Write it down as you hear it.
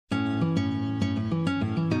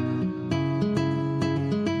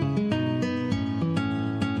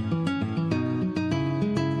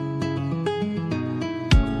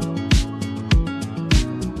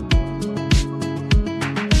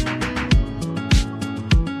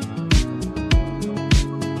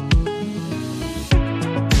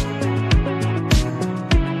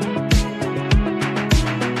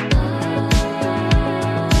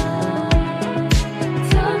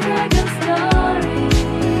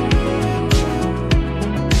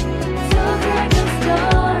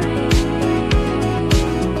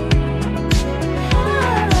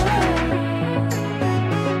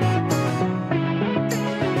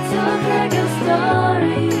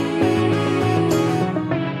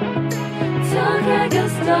Craig your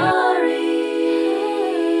story.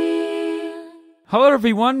 Hello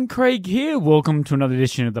everyone, Craig here. Welcome to another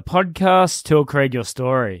edition of the podcast, Tell Craig Your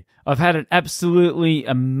Story. I've had an absolutely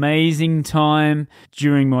amazing time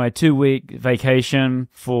during my 2-week vacation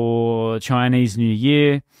for Chinese New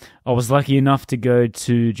Year. I was lucky enough to go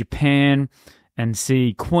to Japan and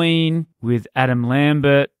see Queen with Adam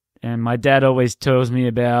Lambert. And my dad always tells me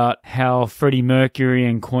about how Freddie Mercury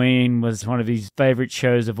and Queen was one of his favorite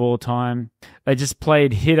shows of all time. They just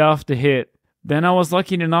played hit after hit. Then I was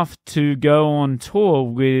lucky enough to go on tour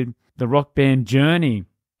with the rock band Journey.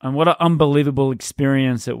 And what an unbelievable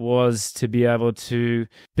experience it was to be able to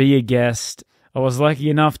be a guest. I was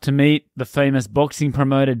lucky enough to meet the famous boxing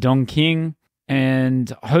promoter Don King. And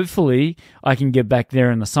hopefully I can get back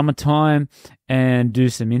there in the summertime and do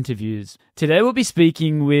some interviews. Today we'll be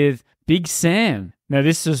speaking with Big Sam. Now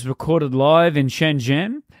this was recorded live in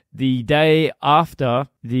Shenzhen the day after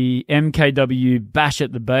the MKW Bash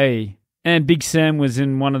at the Bay. And Big Sam was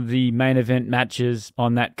in one of the main event matches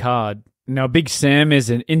on that card. Now, Big Sam is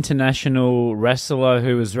an international wrestler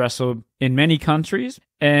who has wrestled in many countries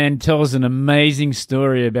and tells an amazing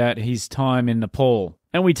story about his time in Nepal.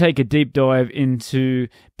 And we take a deep dive into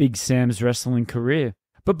Big Sam's wrestling career.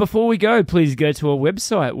 But before we go, please go to our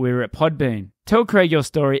website. We're at Podbean. Tell Craig Your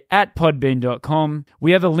Story at podbean.com.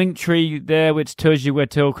 We have a link tree there which tells you where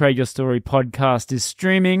Tell Craig Your Story podcast is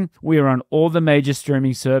streaming. We are on all the major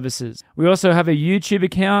streaming services. We also have a YouTube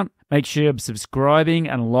account. Make sure you're subscribing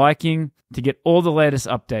and liking to get all the latest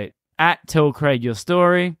updates at Tell Craig Your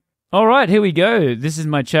Story. All right, here we go. This is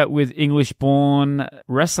my chat with English-born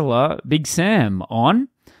wrestler Big Sam on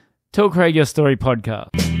Tell Craig Your Story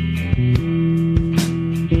podcast.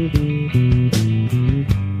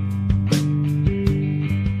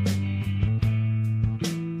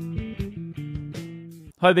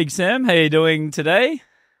 Hi, Big Sam. How are you doing today?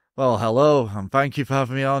 Well, hello, and thank you for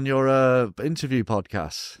having me on your interview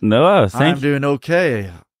podcast. No, I'm doing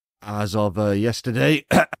okay. As of yesterday,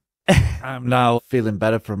 I'm now feeling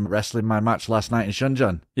better from wrestling my match last night in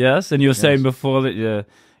Shenzhen. Yes, and you were saying before that you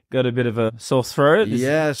got a bit of a sore throat.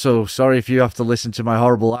 Yeah, so sorry if you have to listen to my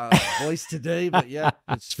horrible voice today, but yeah,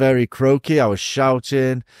 it's very croaky. I was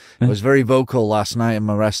shouting. I was very vocal last night in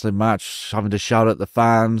my wrestling match, having to shout at the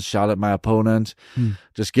fans, shout at my opponent,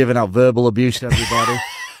 just giving out verbal abuse to everybody.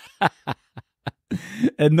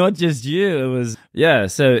 And not just you, it was, so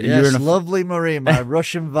yes, you're in a lovely Marie, my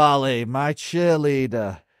Russian valet, my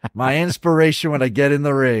cheerleader. My inspiration when I get in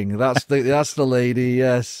the ring. That's the lady,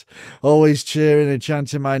 yes. Always cheering and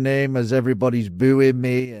chanting my name as everybody's booing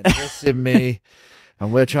me and dissing me.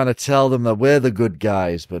 And we're trying to tell them that we're the good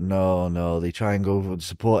guys. But no, they try and go and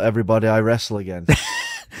support everybody I wrestle against.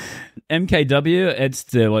 MKW, it's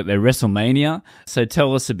the WrestleMania. So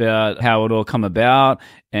tell us about how it all come about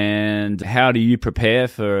and how do you prepare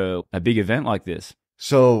for a big event like this?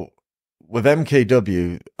 So with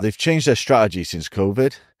MKW, they've changed their strategy since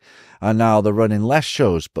COVID. And now they're running less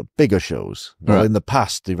shows, but bigger shows. Well, right. In the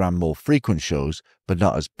past, they ran more frequent shows, but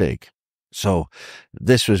not as big. So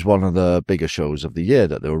this was one of the bigger shows of the year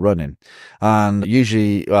that they were running. And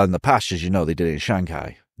usually, in the past, as you know, they did it in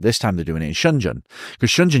Shanghai. This time they're doing it in Shenzhen. Because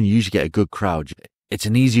Shenzhen, you usually get a good crowd. It's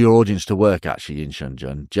an easier audience to work, actually, in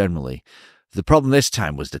Shenzhen, generally. The problem this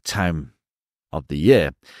time was the time of the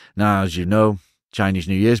year. Now, as you know, Chinese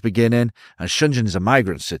New Year's beginning, and Shenzhen is a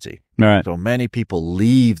migrant city. Right. So many people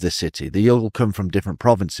leave the city. They all come from different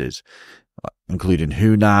provinces, including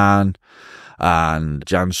Hunan and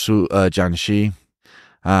Jiangxi.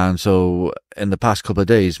 And so in the past couple of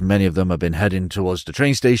days, many of them have been heading towards the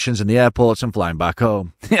train stations and the airports and flying back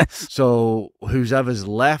home. Yes. So whoever's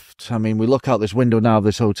left, I mean, we look out this window now of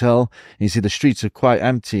this hotel, and you see the streets are quite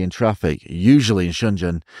empty in traffic. Usually in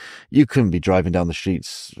Shenzhen, you couldn't be driving down the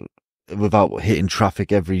streets without hitting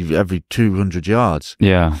traffic every 200 yards.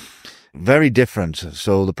 Yeah. Very different.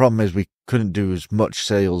 So the problem is we couldn't do as much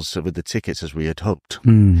sales with the tickets as we had hoped.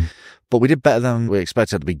 But we did better than we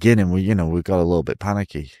expected at the beginning. We got a little bit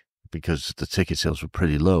panicky because the ticket sales were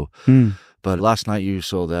pretty low. But last night you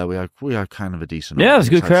saw there, we had kind of a decent it was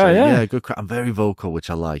a good crowd, Yeah, good crowd. And very vocal, which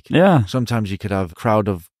I like. Yeah. Sometimes you could have a crowd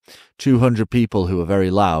of 200 people who are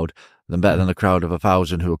very loud, than better than a crowd of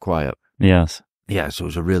 1,000 who are quiet. Yes. Yeah, so it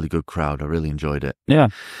was a really good crowd. I really enjoyed it. Yeah.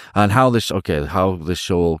 And how this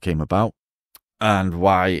show all came about and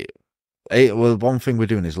why. Well, one thing we're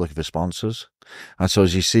doing is looking for sponsors. And so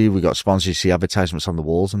as you see, we got sponsors, you see advertisements on the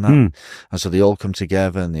walls and that. And so they all come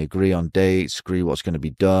together and they agree on dates, agree what's going to be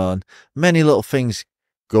done. Many little things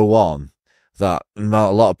go on that a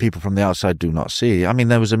lot of people from the outside do not see. I mean,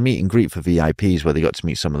 there was a meet and greet for VIPs where they got to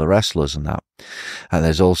meet some of the wrestlers and that. And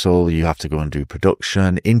there's also, you have to go and do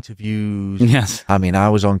production, interviews. Yes. I mean, I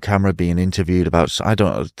was on camera being interviewed about,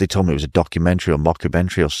 they told me it was a documentary or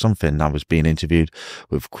mockumentary or something. I was being interviewed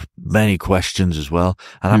with many questions as well.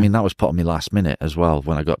 And I mean, that was put on me last minute as well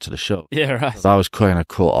when I got to the show. Yeah, right. So I was kind of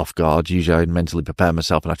caught off guard. Usually I mentally prepare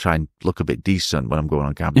myself and I try and look a bit decent when I'm going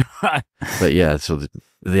on camera. Right. But yeah, so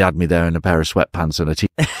they had me there in a pair of sweatpants and a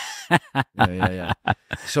t-shirt. Yeah.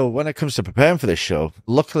 So when it comes to preparing for this show,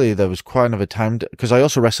 luckily there was kind of a time, because I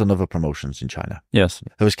also wrestle in other promotions in China. Yes.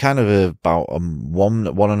 There was kind of about a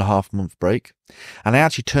 1.5 month break. And I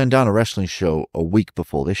actually turned down a wrestling show a week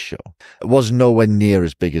before this show. It was nowhere near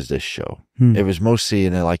as big as this show. It was mostly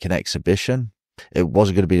in like an exhibition. It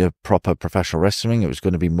wasn't going to be a proper professional wrestling. It was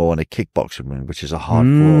going to be more in a kickboxing ring, which is a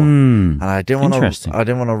hardcore. And I didn't want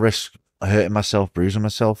to risk hurting myself, bruising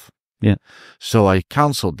myself. Yeah. So I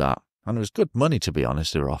cancelled that. And it was good money, to be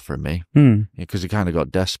honest, they were offering me. Because they kind of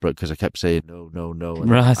got desperate because I kept saying no. And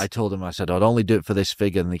right. I told them, I said, I'd only do it for this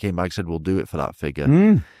figure. And they came back and said, we'll do it for that figure.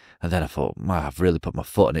 And then I thought, I've really put my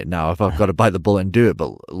foot in it now. I've got to bite the bullet and do it.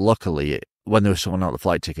 But luckily, when there was someone out, the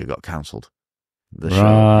flight ticket got cancelled. The show.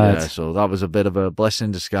 Right. Yeah, so that was a bit of a blessing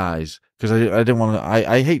in disguise. Because I didn't want to,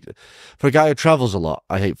 I hate, for a guy who travels a lot,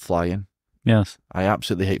 I hate flying. Yes. I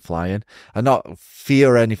absolutely hate flying. And not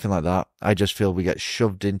fear or anything like that. I just feel we get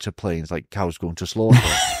shoved into planes like cows going to slaughter.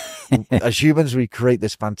 As humans, we create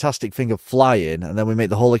this fantastic thing of flying, and then we make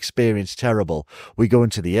the whole experience terrible. We go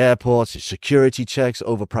into the airports, it's security checks,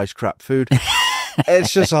 overpriced crap food.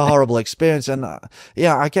 It's just a horrible experience. And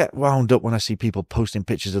yeah, I get wound up when I see people posting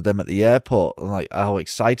pictures of them at the airport and like how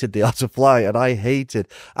excited they are to fly. And I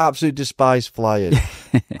absolutely despise flying.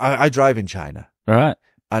 I drive in China. Right.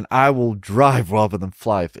 And I will drive rather than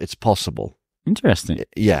fly if it's possible. Interesting.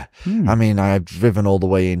 Yeah. I mean, I've driven all the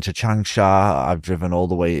way into Changsha. I've driven all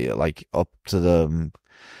the way like up to the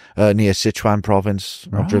near Sichuan province.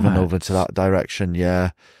 I've driven over to that direction.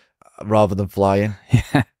 Yeah. Rather than flying.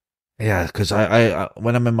 Yeah. Yeah. Because I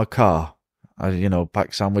when I'm in my car, I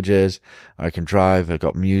pack sandwiches. I can drive. I've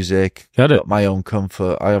got music. Got my own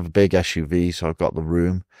comfort. I have a big SUV, so I've got the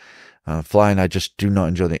room. Flying, I just do not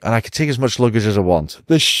enjoy it. And I can take as much luggage as I want.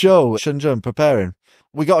 This show, Shenzhen, preparing,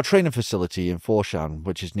 we got a training facility in Foshan,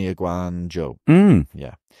 which is near Guangzhou.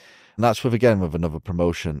 Yeah. And that's with another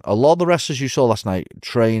promotion. A lot of the wrestlers you saw last night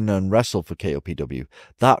train and wrestle for KOPW.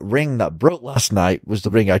 That ring that broke last night was the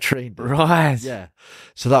ring I trained in. Right. Yeah.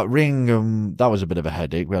 So that ring, that was a bit of a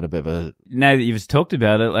headache. We had a bit of a... Now that you've talked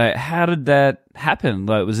about it, like, how did that happen?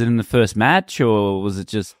 Like, was it in the first match or was it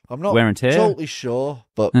just wear and tear? I'm not totally sure,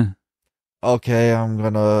 but... Okay, I'm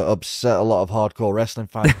going to upset a lot of hardcore wrestling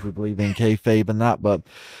fans who believe in kayfabe and that, but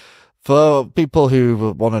for people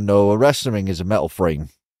who want to know, a wrestling ring is a metal frame.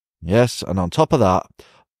 Yes, and on top of that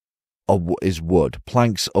is wood,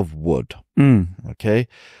 planks of wood. Okay?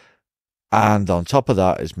 And on top of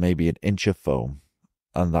that is maybe an inch of foam,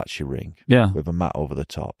 and that's your ring. Yeah. With a mat over the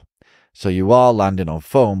top. So you are landing on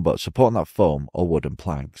foam, but supporting that foam are wooden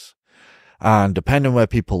planks. And depending on where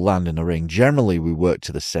people land in the ring, generally we work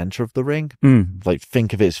to the center of the ring. Like,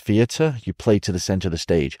 think of it as theater. You play to the center of the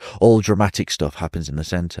stage. All dramatic stuff happens in the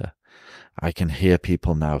center. I can hear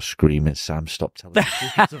people now screaming, Sam, stop telling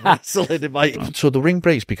me to wrestle in my... So the ring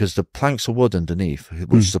breaks because the planks of wood underneath,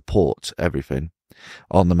 which support everything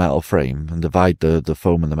on the metal frame and divide the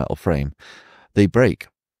foam and the metal frame, they break.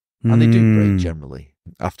 And they do break generally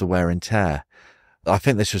after wear and tear. I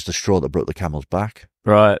think this was the straw that broke the camel's back.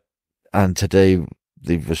 Right. And today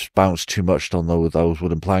they've just bounced too much on those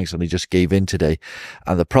wooden planks and they just gave in today.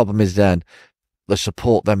 And the problem is then the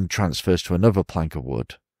support then transfers to another plank of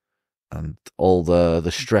wood. And all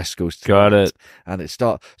the stress goes through. Got it. And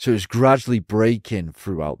so it's gradually breaking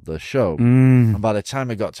throughout the show. And by the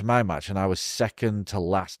time I got to my match, and I was second to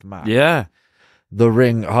last match. Yeah.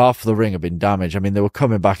 Half the ring had been damaged. I mean, they were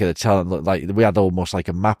coming back at the talent, like we had almost like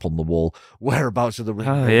a map on the wall, whereabouts of the ring.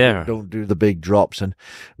 Oh, yeah. Don't do the big drops. And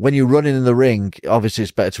when you're running in the ring, obviously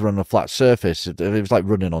it's better to run on a flat surface. It was like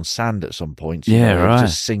running on sand at some points. Yeah, right. It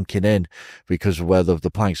was just sinking in because of where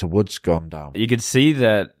the planks of wood's gone down. You could see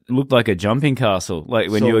that it looked like a jumping castle, like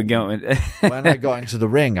when you were going. When I got into the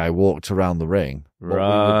ring, I walked around the ring. What we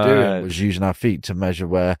were doing was using our feet to measure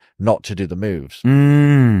where not to do the moves.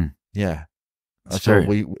 Yeah. So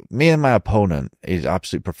me and my opponent is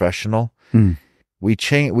absolute professional. We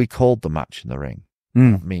called the match in the ring.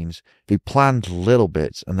 That means we planned little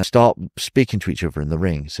bits and then start speaking to each other in the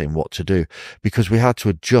ring, saying what to do, because we had to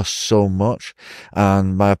adjust so much.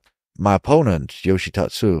 And my opponent,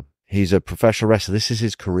 Yoshitatsu, he's a professional wrestler. This is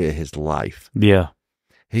his career, his life. Yeah.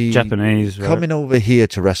 He's Japanese, right? Coming over here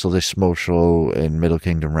to wrestle this small show in Middle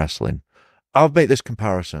Kingdom Wrestling. I'll make this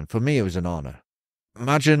comparison. For me, it was an honor.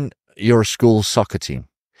 Imagine you're a school soccer team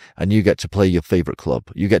and you get to play your favorite club.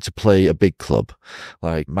 You get to play a big club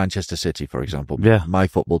like Manchester City, for example. Yeah. My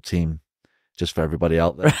football team, just for everybody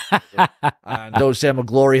out there. Yeah. And don't say I'm a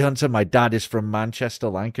glory hunter. My dad is from Manchester,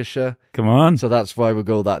 Lancashire. Come on. So that's why we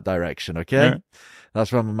go that direction, okay? Yeah.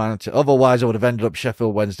 That's why I'm a Manchester. Otherwise, I would have ended up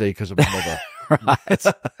Sheffield Wednesday because of my mother.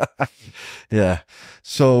 Right. Yeah.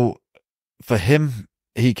 So for him,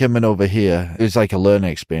 he coming over here, it was like a learning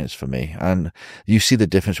experience for me. And you see the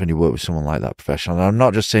difference when you work with someone like that professional. And I'm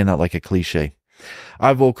not just saying that like a cliche.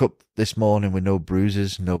 I woke up this morning with no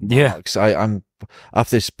bruises, no marks. I'm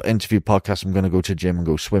after this interview podcast, I'm going to go to the gym and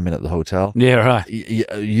go swimming at the hotel. Yeah, right.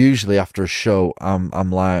 Usually after a show,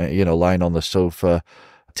 I'm lying on the sofa,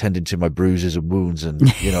 tending to my bruises and wounds and,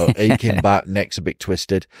 aching back, neck's a bit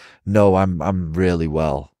twisted. No, I'm really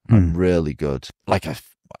well. I'm really good. Like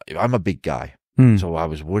I'm a big guy. So I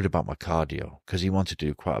was worried about my cardio because he wanted to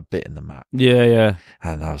do quite a bit in the mat. Yeah.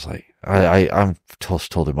 And I was like, I'm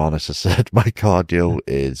told him honest. I said, my cardio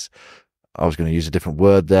is, I was going to use a different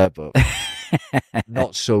word there, but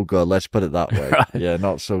not so good. Let's put it that way. Right. Yeah,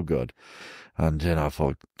 not so good. And, I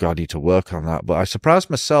thought, God, I need to work on that. But I surprised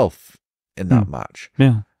myself in that match.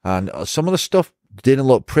 Yeah. And some of the stuff didn't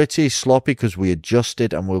look pretty sloppy because we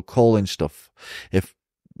adjusted and we were calling stuff. If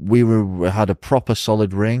we had a proper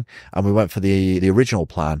solid ring and we went for the original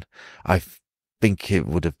plan, I think it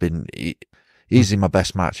would have been easily my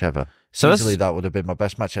best match ever. So easily that would have been my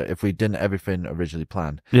best match if we didn't everything originally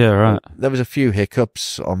planned. Yeah, right. There was a few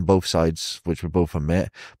hiccups on both sides, which we both admit.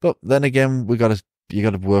 But then again, you got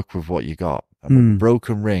to work with what you got.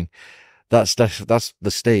 Broken ring. That's the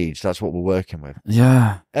stage. That's what we're working with.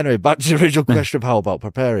 Yeah. Anyway, back to the original question of how about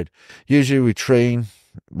preparing. Usually we train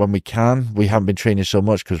when we can. We haven't been training so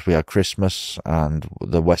much because we had Christmas and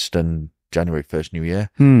the Western January 1st New Year.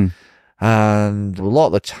 And a lot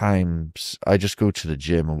of the times I just go to the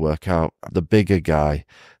gym and work out. The bigger guy.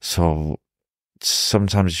 So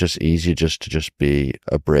sometimes it's just easier to just be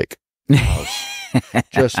a brick house.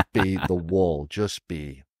 Just be the wall. Just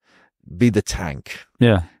be the tank.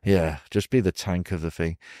 Yeah, just be the tank of the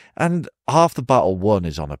thing. And half the battle won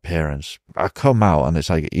is on appearance. I come out and it's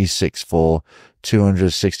like he's 6'4",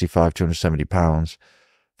 265, 270 pounds.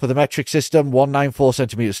 For the metric system, 194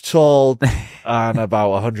 centimeters tall and about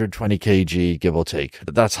 120 kg, give or take.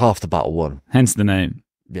 That's half the battle won. Hence the name.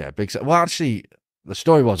 Yeah, big. Well, actually, the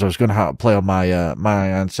story was I was going to have to play on my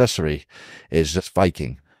ancestry is just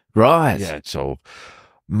Viking. Right. Yeah, so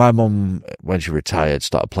my mum, when she retired,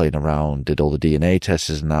 started playing around, did all the DNA tests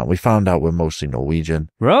and that. We found out we're mostly Norwegian.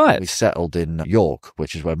 Right. We settled in York,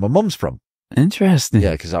 which is where my mum's from. Interesting.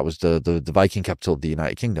 Yeah, because that was the Viking capital of the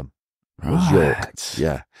United Kingdom. Was Right. York.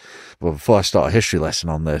 Yeah. Well, before I start a history lesson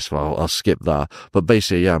on this, well, I'll skip that. But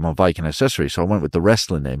basically, yeah, I'm on Viking ancestry, so I went with the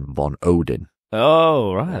wrestling name von Odin.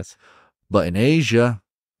 Oh, right. But in Asia,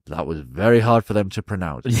 that was very hard for them to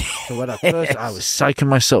pronounce. So when I was psyching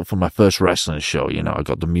myself for my first wrestling show, I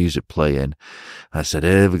got the music playing. I said,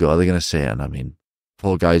 here we go, are they going to say it? And I mean,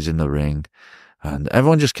 4 guys in the ring. And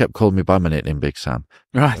everyone just kept calling me by my nickname, Big Sam.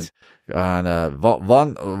 Right. And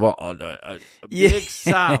Big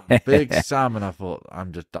Sam. And I thought,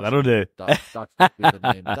 that'll do. That's going to be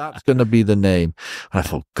the name. That's going to be the name. And I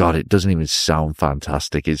thought, God, it doesn't even sound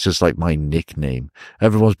fantastic. It's just like my nickname.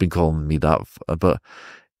 Everyone's been calling me that, but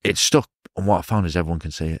it stuck. And what I found is everyone can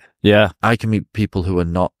say it. Yeah. I can meet people who are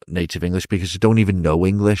not native English because they don't even know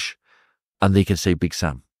English and they can say Big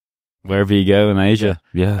Sam. Wherever you go in Asia.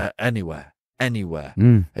 Yeah. Anywhere.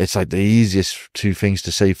 It's like the easiest 2 things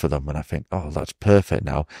to say for them. And I think, oh, that's perfect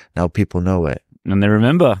now. Now people know it. And they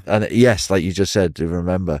remember. And yes, like you just said, to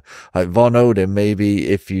remember. Like Von Odin, maybe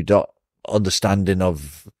if you don't understanding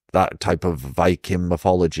of that type of Viking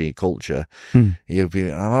mythology culture, you'd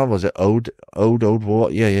be, was it Ode,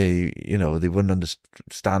 what? Yeah, they wouldn't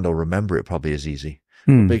understand or remember it probably as easy.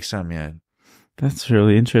 Big Sam, yeah. That's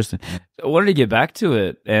really interesting. I wanted to get back to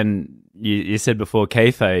it, and you said before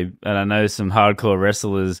kayfabe, and I know some hardcore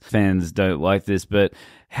wrestlers fans don't like this, but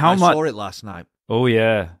I saw it last night. Oh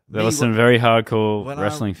yeah, there were some very hardcore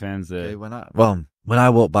wrestling fans there. When I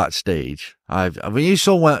walk backstage, you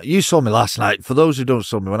saw me last night. For those who don't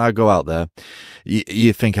saw me, when I go out there,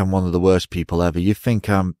 you think I'm one of the worst people ever. You think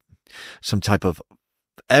I'm some type of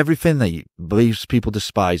everything that you believe people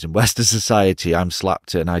despise in Western society. I'm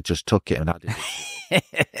slapped it, and I just took it, and I did it.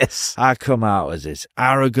 Yes. I come out as this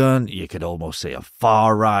arrogant, you could almost say a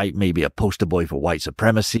far right, maybe a poster boy for white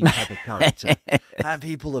supremacy type of character. And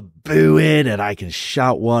people are booing, and I can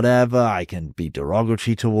shout whatever, I can be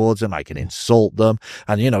derogatory towards them, I can insult them.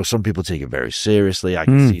 And, some people take it very seriously. I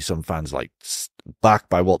can see some fans like back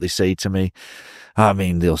by what they say to me. I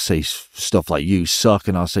mean, they'll say stuff like, you suck,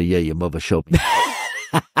 and I'll say, yeah, your mother showed me.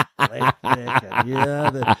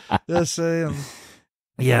 Yeah, they're saying,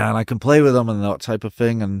 yeah, and I can play with them and that type of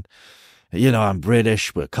thing. And, you know, I'm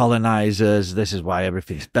British, we're colonizers, this is why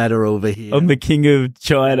everything's better over here. I'm the king of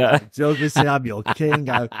China. Obviously, I'm your king.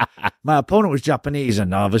 My opponent was Japanese,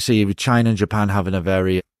 and obviously with China and Japan having a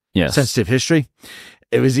very sensitive history,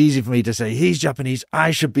 it was easy for me to say, he's Japanese,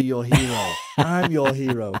 I should be your hero. I'm your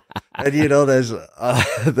hero. And, you know,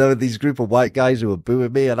 there were these group of white guys who were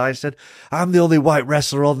booing me, and I said, I'm the only white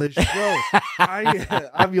wrestler on this show.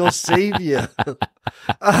 I'm your savior.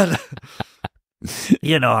 And,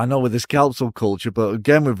 you know, I know with this council culture, but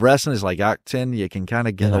again, with wrestling, it's like acting. You can kind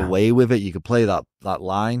of get away with it. You can play that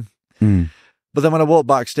line. But then when I walk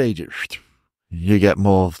backstage, you get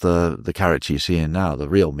more of the character you're seeing now, the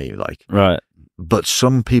real me, like. Right. But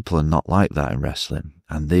some people are not like that in wrestling,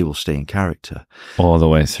 and they will stay in character all the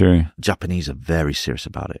way through. Japanese are very serious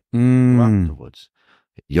about it. Afterwards,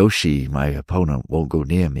 Yoshi, my opponent, won't go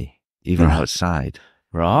near me, even outside.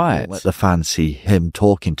 Right. Let the fans see him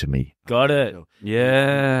talking to me. Got it.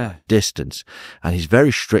 Yeah. Distance. And he's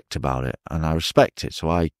very strict about it, and I respect it, so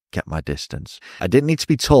I kept my distance. I didn't need to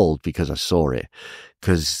be told because I saw it,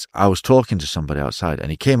 because I was talking to somebody outside, and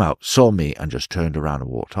he came out, saw me, and just turned around and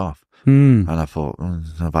walked off. And I thought,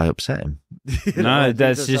 have I upset him? No,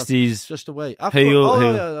 that's just his... Just a way.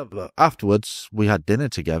 Afterwards, we had dinner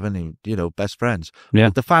together, and, you know, best friends. Yeah.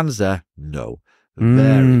 With the fans there, no.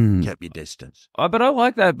 Very kept your distance. Oh, but I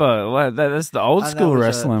like that, but that's the old school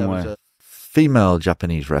wrestling way. Was a female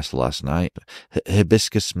Japanese wrestler last night,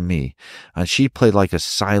 Hibiscus Me, and she played like a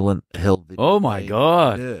silent hill. Oh my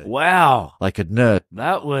god! Nerd. Wow, like a nurse.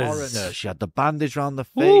 That was horror nurse. She had the bandage around the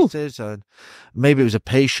faces, and maybe it was a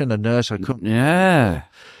patient, a nurse. I couldn't. Yeah.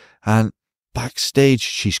 And backstage,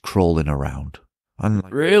 she's crawling around. I'm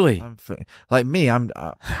like, really?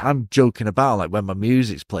 I'm joking about, like, when my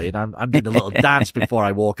music's playing, I'm doing a little dance before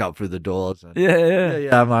I walk out through the doors. And,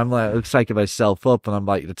 yeah. I'm like psyching myself up, and I'm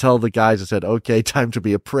like, to tell the guys, I said, okay, time to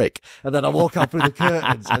be a prick. And then I walk out through the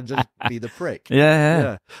curtains and just be the prick.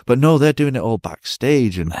 Yeah. But no, they're doing it all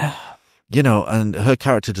backstage, and, you know, and her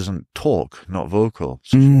character doesn't talk, not vocal.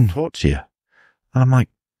 So she won't talk to you. And I'm like,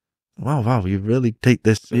 wow, you really take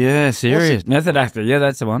this. Yeah, serious. Method actor. Yeah,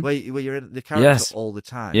 that's the one. Where you're in the character all the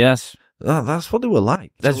time. Yes. Oh, that's what they were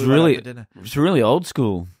like. That's it's really old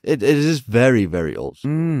school. It is very, very old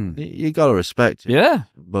school. You got to respect it. Yeah.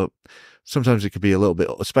 But sometimes it could be a little bit,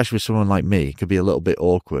 especially with someone like me, it could be a little bit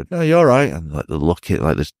awkward. No, you're all right. And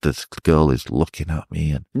like this girl is looking at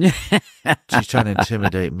me, and she's trying to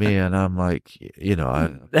intimidate me, and I'm like, you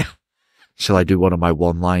know, shall I do one of my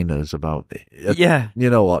one-liners about it? Yeah. You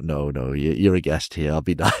know what? No, you're a guest here. I'll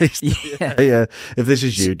be nice. Yeah. If this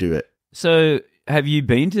is you, do it. So, have you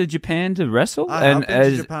been to Japan to wrestle? I have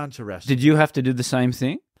been to Japan to wrestle. Did you have to do the same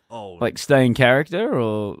thing? Oh, like stay in character,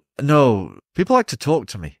 or no? People like to talk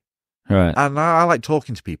to me, right? And I like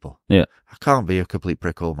talking to people. Yeah, I can't be a complete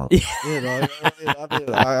prick all my life. You know,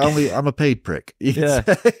 I'm a paid prick. Yeah.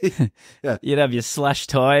 You'd have your slash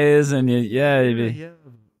tires, and you'd be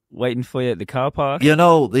waiting for you at the car park. You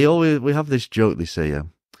know, we have this joke. They say,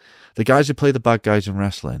 the guys who play the bad guys in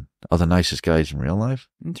wrestling are the nicest guys in real life.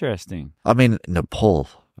 Interesting. I mean, Nepal.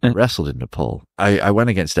 I wrestled in Nepal. I went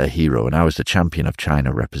against their hero, and I was the champion of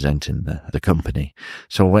China representing the company.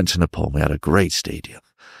 So I went to Nepal, and we had a great stadium.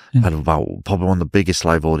 Had about probably one of the biggest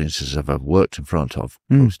live audiences I've ever worked in front of,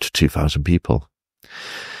 close to 2,000 people.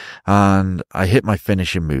 And I hit my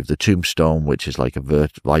finishing move, the tombstone, which is like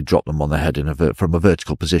I drop them on the head from a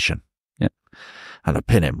vertical position. Yeah. And I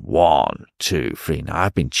pin him 1, 2, 3. Now,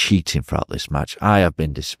 I've been cheating throughout this match. I have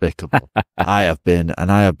been despicable. I have been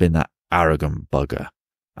that arrogant bugger.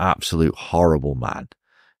 Absolute horrible man.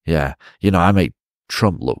 Yeah. You know, I make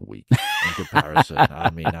Trump look weak in comparison.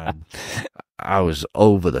 I mean, I was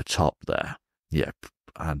over the top there. Yeah.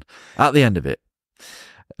 And at the end of it,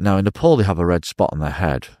 now in Nepal, they have a red spot on their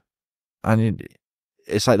head. And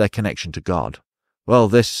it's like their connection to God. Well,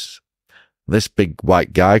 this big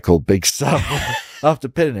white guy called Big Sam, after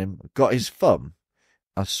pinning him, got his thumb.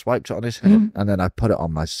 I swiped it on his head, and then I put it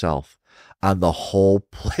on myself, and the whole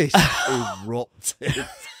place erupted.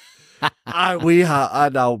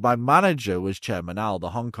 Now my manager was Chairman Al, the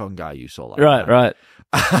Hong Kong guy you saw. Right.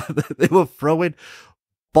 They were throwing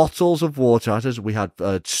bottles of water at us. We had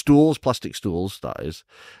plastic stools, that is.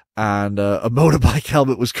 And a motorbike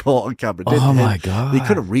helmet was caught on camera. My God. They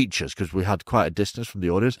couldn't reach us because we had quite a distance from the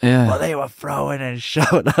audience. Yeah. But they were throwing and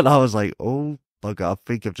shouting. And I was like, oh, bugger, I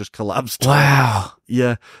think I've just collapsed. Wow.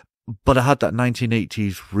 Yeah. But I had that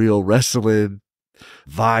 1980s real wrestling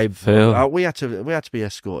vibe. Phil. We had to be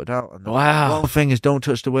escorted out. And Wow. one thing is, don't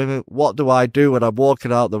touch the women. What do I do when I'm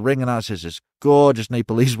walking out the ring and I says, this gorgeous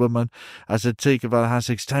Nepalese woman? I said, take about a hand.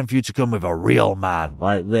 It's time for you to come with a real man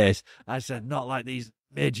like this. I said, not like these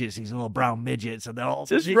midgets, these little brown midgets, and they're all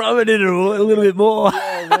Just rub it in a little bit more.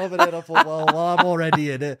 Yeah, rub it in. I thought, well, I'm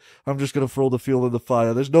already in it. I'm just going to throw the fuel in the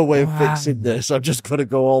fire. There's no way of fixing this. I'm just going to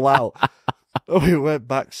go all out. We went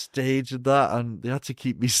backstage and that, and they had to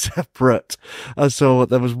keep me separate. And so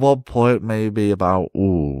there was one point, maybe about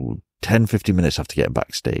 10, 15 minutes after getting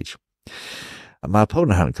backstage. And my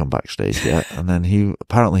opponent hadn't come backstage yet. And then he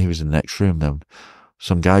was in the next room. Then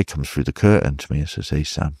some guy comes through the curtain to me and says, hey,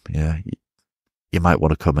 Sam, yeah, you might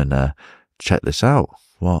want to come and check this out.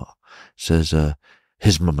 What? Says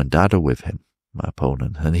his mum and dad are with him, my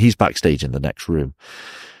opponent, and he's backstage in the next room.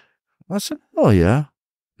 I said, oh, yeah.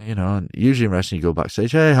 You know, and usually in wrestling, you go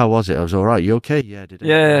backstage, hey, how was it? I was all right. You okay? Yeah, did it?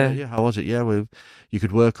 Yeah. How was it? Yeah, you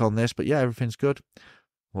could work on this, but yeah, everything's good.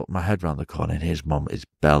 Well, my head round the corner, and his mum is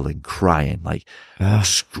belling, crying, like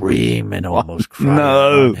screaming, almost crying.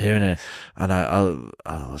 No. I'm hearing it. And I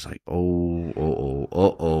was like,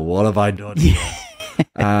 what have I done?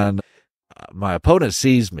 And my opponent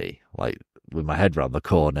sees me, like, with my head round the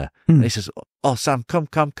corner. And he says, oh, Sam, come.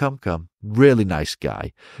 Really nice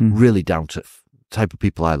guy. Really down to type of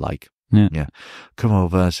people I like. Yeah. Come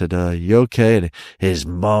over. I said, you okay? And his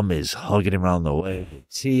mum is hugging him around the way.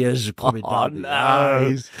 Tears coming down his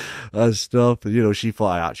eyes and stuff. And, you know, she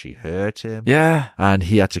thought I actually hurt him. Yeah. And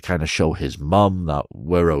he had to kind of show his mum that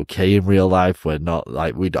we're okay in real life. We're not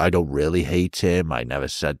like, I don't really hate him. I never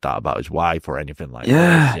said that about his wife or anything like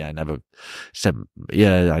that. Yeah. I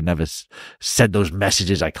never said those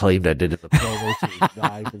messages I claimed I did at the promo to his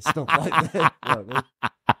wife and stuff like that. You know,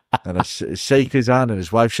 and I shake his hand, and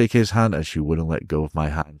his wife shake his hand, and she wouldn't let go of my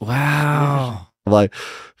hand. Wow. I'm like,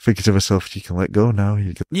 thinking to myself, you can let go now.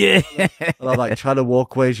 Yeah. And I'm like, trying to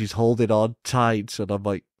walk away. She's holding on tight. And I'm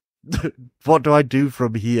like, what do I do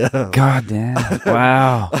from here? God damn.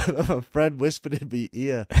 Wow. And my friend whispered in my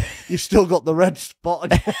ear, you've still got the red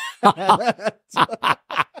spot on your head.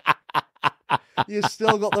 You've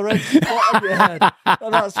still got the red spot on your head.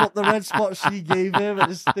 And that's what the red spot she gave him,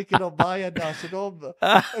 and it's sticking on my head now.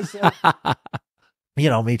 I said, you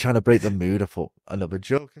know, me trying to break the mood. I thought, another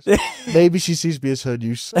joke. I said, maybe she sees me as her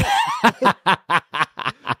new son.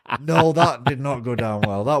 No, that did not go down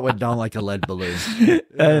well. That went down like a lead balloon.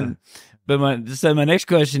 Yeah. But my next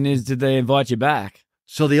question is, did they invite you back?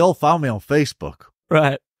 So they all found me on Facebook.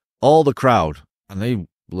 Right. All the crowd. And they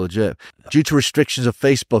legit. Due to restrictions of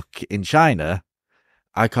Facebook in China,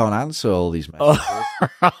 I can't answer all these messages. Oh,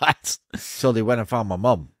 right. So they went and found my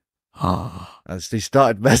mum. And they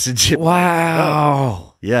started messaging.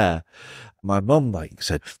 Wow. Yeah. My mum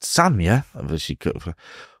said, Sam, yeah?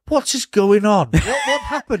 What's this going on? What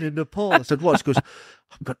happened in Nepal? I said, what? She goes,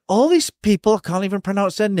 I've got all these people, I can't even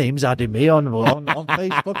pronounce their names, adding me on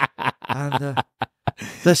Facebook. And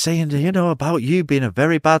they're saying, you know, about you being a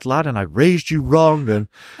very bad lad, and I raised you wrong,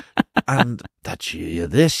 and that you're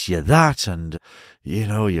this, you're that, and, you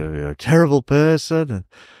know, you're a terrible person. And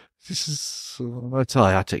this is,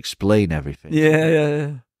 I had to explain everything.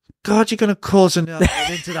 Yeah. God, you're going to cause an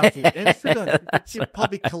international incident. You'll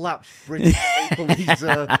probably collapse British Nepalese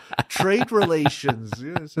trade relations.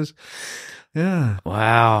 Yeah.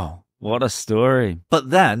 Wow. What a story.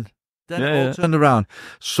 But then it all turned around.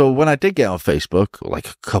 So when I did get on Facebook, like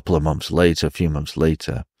a couple of months later, a few months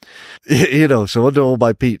later, you know, so under all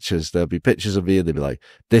my pictures, there'll be pictures of me, and they'll be like,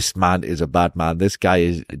 this man is a bad man. This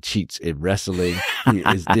guy cheats in wrestling. He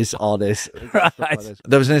is dishonest. Right.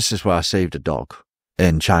 There was an instance where I saved a dog.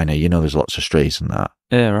 In China, you know, there's lots of strays and that.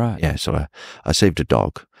 Yeah, right. Yeah, so I saved a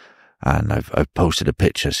dog, and I've posted a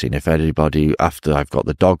picture, seeing if anybody, after I've got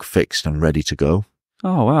the dog fixed and ready to go,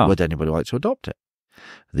 oh wow, would anybody like to adopt it?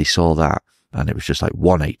 They saw that, and it was just like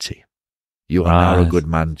 180. You are now a good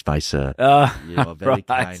man, my sir. You're a very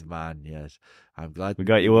kind man. Yes, I'm glad we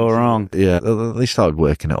got you all wrong. Yeah, they started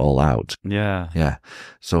working it all out. Yeah.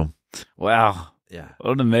 So, wow. Yeah,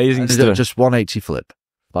 what an amazing story. Just 180 flip.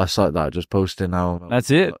 That's like that, just posting now. That's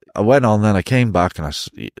it. I went on, then I came back, and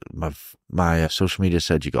my social media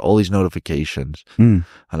said you got all these notifications. And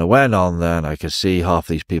I went on, then I could see half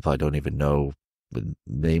these people I don't even know. With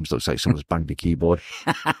names looks like someone's banged the keyboard.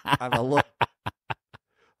 And I looked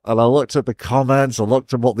at the comments. I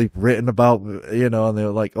looked at what they've written about, you know, and they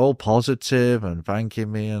were like all positive and thanking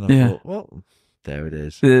me. And I thought, well, there it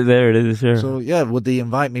is. There it is. Sure. So yeah, would they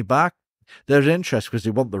invite me back? There's interest because they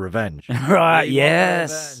want the revenge. Right,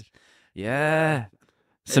 yes. Yeah.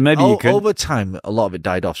 So maybe you could. Over time, a lot of it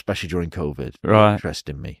died off, especially during COVID. Right. Interest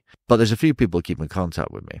in me. But there's a few people keep in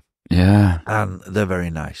contact with me. Yeah. And they're very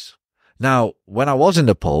nice. Now, when I was in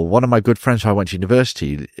Nepal, one of my good friends who I went to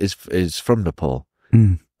university is from Nepal.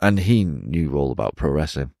 And he knew all about pro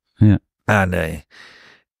wrestling. Yeah. And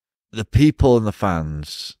the people and the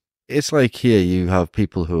fans, it's like here you have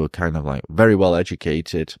people who are kind of like very well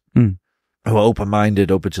educated, who are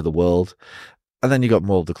open-minded, open to the world. And then you got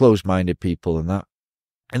more of the closed-minded people and that.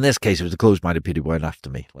 In this case, it was the closed-minded people who went after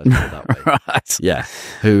me. Let's put it that way. Right. Yeah.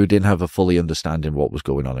 Who didn't have a fully understanding what was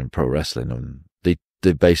going on in pro wrestling. And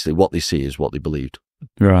they basically, what they see is what they believed.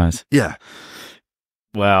 Right. Yeah.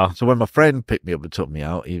 Wow. So when my friend picked me up and took me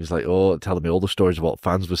out, he was like, telling me all the stories of what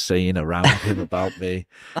fans were saying around him about me.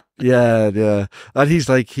 Yeah. And he's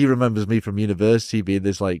like, he remembers me from university being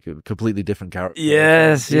this like completely different character.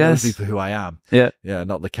 Yes. He knows me for who I am. Yeah. Yeah,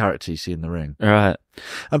 not the character you see in the ring. Right.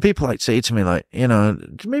 And people like say to me like,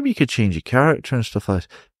 maybe you could change your character and stuff like that.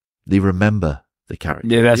 They remember the character.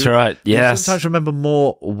 Yeah, that's right. Yes. They sometimes remember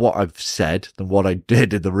more what I've said than what I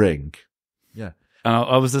did in the ring. Yeah.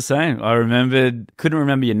 I was the same. Couldn't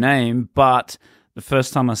remember your name, but the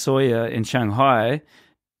first time I saw you in Shanghai,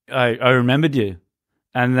 I remembered you.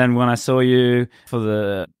 And then when I saw you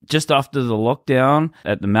just after the lockdown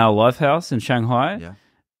at the Mao Lifehouse in Shanghai, Yeah.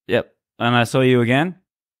 Yep. And I saw you again.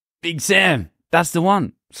 Big Sam, that's the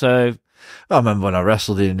one. So I remember when I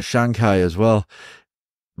wrestled in Shanghai as well,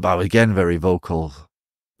 but I was again very vocal.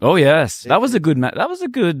 oh yes, that was a good match. That was a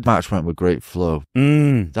good Match went with great flow.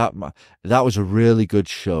 That was a really good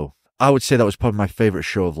show. I would say that was probably my favorite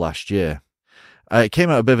show of last year. It came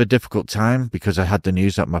at a bit of a difficult time because I had the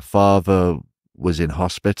news that my father was in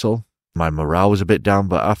hospital. My morale was a bit down,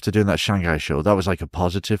 but after doing that Shanghai show, that was like a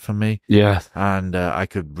positive for me. Yeah. And I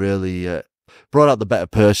could really brought out the better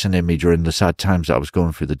person in me during the sad times that I was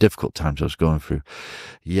going through, the difficult times I was going through.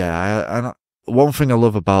 Yeah, one thing I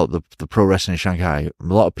love about the pro wrestling in Shanghai, a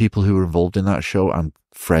lot of people who were involved in that show I'm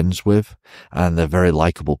friends with, and they're very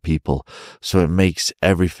likable people. So it makes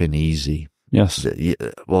everything easy. Yes.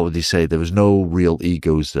 What would they say? There was no real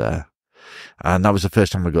egos there. And that was the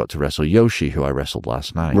first time I got to wrestle Yoshi, who I wrestled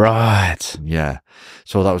last night. Right. Yeah.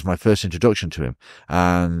 So that was my first introduction to him.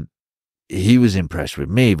 And he was impressed with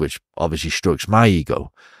me, which obviously strokes my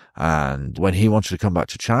ego. And when he wanted to come back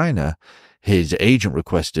to China, his agent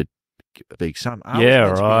requested Big Sam.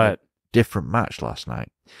 Yeah, right. Different match last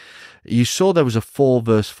night. You saw there was a 4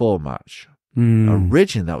 versus 4 match.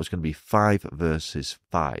 Originally, that was going to be 5 versus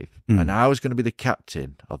 5. And I was going to be the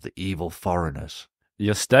captain of the evil foreigners.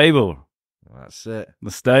 Your stable. That's it.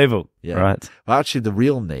 The stable. Yeah. Right. Well, actually, the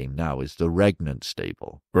real name now is the Regnant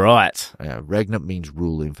Stable. Right. Regnant means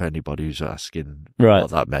ruling, for anybody who's asking right.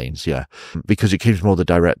 what that means. Yeah. Because it comes more the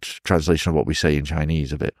direct translation of what we say in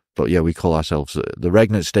Chinese of it. But yeah, we call ourselves the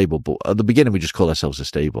Regnant Stable. But at the beginning, we just call ourselves a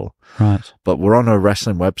stable. Right. But we're on a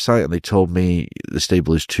wrestling website and they told me the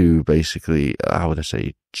stable is too basically, how would I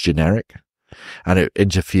say, generic. And it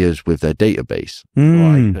interferes with their database. So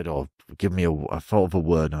I said, give me I thought of a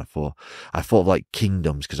word and I thought of like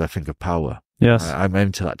kingdoms because I think of power. Yes. I'm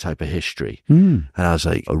into that type of history. And I was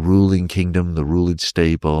like, a ruling kingdom, the ruling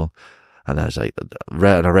stable. And I was like, I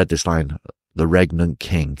read this line, the regnant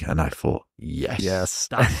king. And I thought, yes.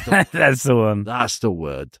 That's the one. That's the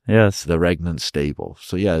word. Yes. The regnant stable.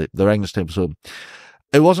 So yeah, the regnant stable. So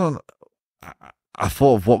it wasn't, I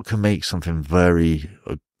thought of what can make something very,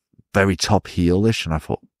 very top heelish. And I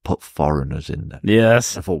thought, put foreigners in there.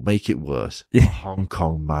 Yes. I thought, make it worse. Yeah. Hong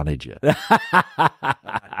Kong manager.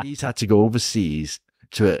 He's had to go overseas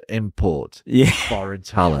to import foreign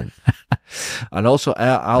talent. And also,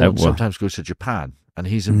 Alan sometimes goes to Japan, and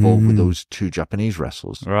he's involved with those 2 Japanese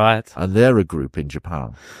wrestlers. Right. And they're a group in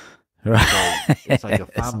Japan. Right. So it's like a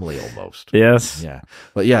family almost. Yes. Yeah.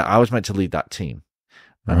 But yeah, I was meant to lead that team.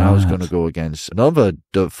 And I was going to go against another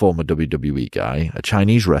former WWE guy, a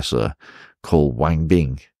Chinese wrestler called Wang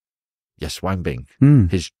Bing. Yes, Wang Bing.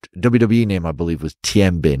 His WWE name, I believe, was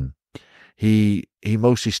Tian Bin. He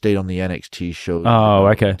mostly stayed on the NXT show. Oh,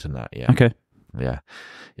 okay. Internet, yeah. Okay. Yeah.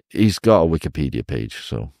 He's got a Wikipedia page,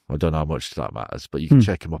 so I don't know how much that matters, but you can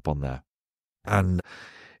check him up on there. And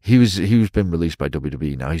he's been released by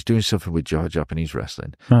WWE now. He's doing something with Japanese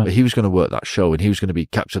wrestling. Right. But he was going to work that show, and he was going to be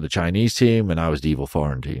captain of the Chinese team, and I was the evil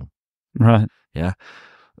foreign team. Right. Yeah.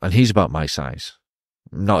 And he's about my size.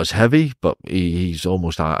 Not as heavy, but he's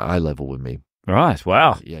almost eye level with me. Right.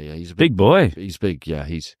 Wow. Yeah. He's a big boy. He's big. Yeah.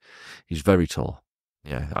 He's very tall.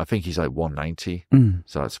 Yeah. I think he's like 190.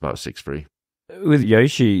 So that's about 6'3". With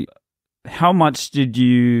Yoshi, how much did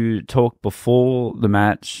you talk before the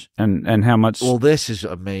match and how much? Well, this is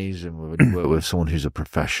amazing when you work with someone who's a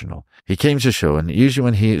professional. He came to the show, and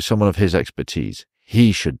usually when someone of his expertise,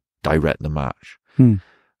 he should direct the match.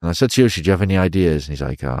 And I said to Yoshi, do you have any ideas? And he's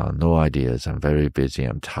like, oh, no ideas. I'm very busy.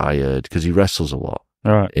 I'm tired. Because he wrestles a lot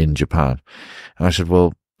in Japan. And I said,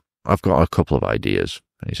 well, I've got a couple of ideas.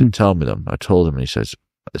 And he said, tell me them. I told him, and he says,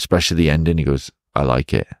 especially the ending, he goes, I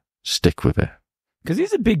like it. Stick with it. Because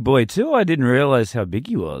he's a big boy too. I didn't realize how big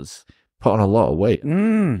he was. Put on a lot of weight.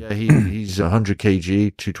 Yeah, he's 100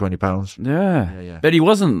 kg, 220 pounds. Yeah. But he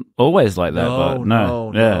wasn't always like that.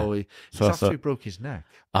 No. He actually broke his neck.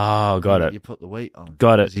 Oh, got it. You put the weight on.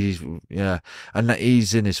 Got it. And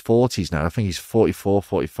he's in his 40s now. I think he's 44,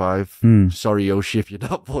 45. Sorry, Yoshi, if you're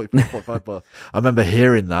not 44, 45, but I remember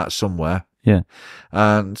hearing that somewhere. Yeah.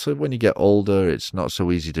 And so when you get older, it's not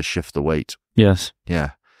so easy to shift the weight. Yes.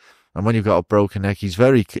 Yeah. And when you've got a broken neck, he's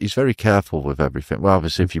very careful with everything. Well,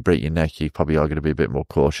 obviously, if you break your neck, you probably are going to be a bit more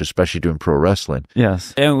cautious, especially doing pro wrestling.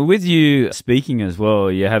 Yes. And with you speaking as well,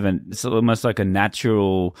 it's almost like a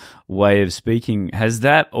natural way of speaking. Has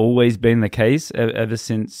that always been the case ever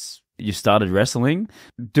since you started wrestling?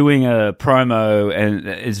 Doing a promo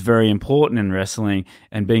is very important in wrestling,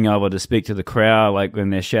 and being able to speak to the crowd, like when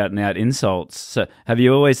they're shouting out insults. So have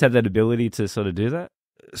you always had that ability to sort of do that?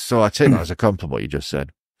 So I take that as a compliment, what you just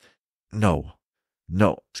said. No.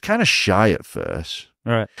 It's kind of shy at first.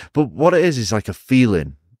 Right. But what it is like a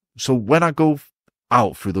feeling. So when I go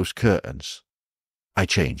out through those curtains, I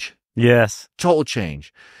change. Yes. Total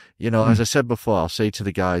change. As I said before, I'll say to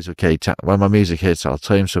the guys, okay, when my music hits, I'll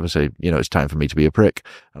tell them something, say, it's time for me to be a prick.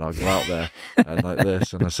 And I'll go out there and like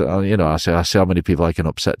this. And I say, I see how many people I can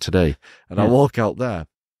upset today. And I walk out there.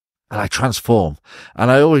 And I transform. And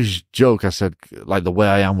I always joke, I said, like the way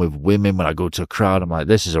I am with women when I go to a crowd, I'm like,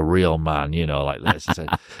 this is a real man, like this. I said,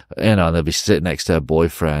 and they'll be sitting next to their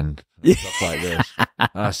boyfriend, and stuff like this. And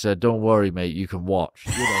I said, don't worry, mate, you can watch,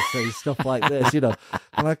 say stuff like this, And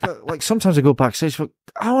like sometimes I go backstage, but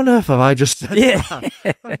how on earth have I just said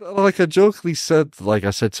that? Like I jokingly said, like I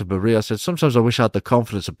said to Maria, I said, sometimes I wish I had the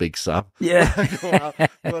confidence of Big Sam. Yeah.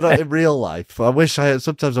 But not in real life.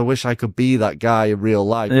 Sometimes I wish I could be that guy in real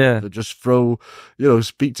life. Yeah. To just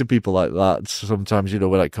speak to people like that. Sometimes,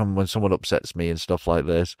 when someone upsets me and stuff like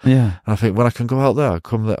this. Yeah. And I think when I can go out there, I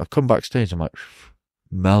come backstage, I'm like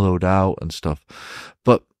mellowed out and stuff.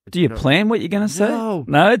 But do you plan what you're going to say?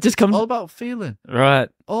 No, it just comes all about feeling. Right.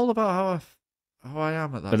 All about how I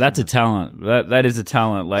am at that. But that's a talent. That is a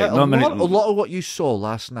talent. Like a lot of what you saw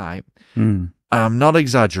last night. I'm not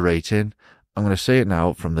exaggerating. I'm going to say it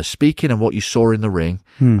now. From the speaking and what you saw in the ring,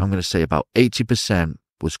 I'm going to say about 80%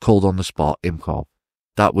 was called on the spot, improv.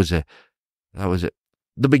 That was it.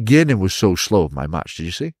 The beginning was so slow of my match. Did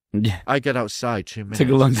you see? Yeah. I get outside 2 minutes. Took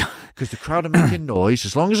a long time. Because the crowd are making noise.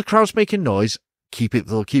 As long as the crowd's making noise, keep it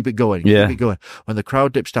going. Keep it going. When the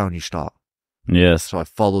crowd dips down, you start. Yes. So I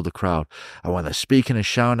follow the crowd. And when they're speaking and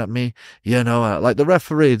shouting at me, like the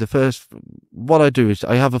referee, what I do is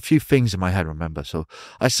I have a few things in my head, remember? So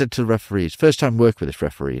I said to the referee, it's first time work with this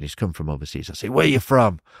referee, and he's come from overseas. I say, where are you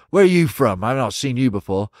from? Where are you from? I've not seen you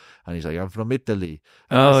before. And he's like, I'm from Italy.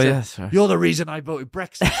 And yes. You're the reason I voted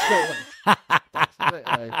Brexit. That's it,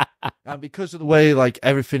 right? And because of the way, like,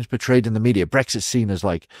 everything's portrayed in the media, Brexit's seen as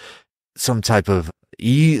like some type of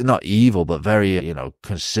not evil, but very,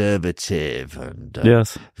 conservative and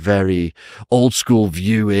very old school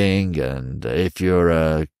viewing. And if you're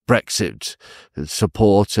a Brexit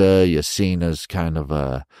supporter, you're seen as kind of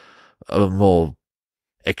a more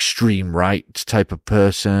extreme right type of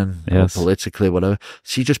person, politically, whatever.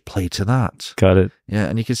 So you just play to that. Got it. Yeah.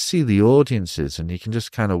 And you can see the audiences and you can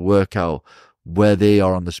just kind of work out where they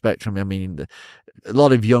are on the spectrum. I mean, a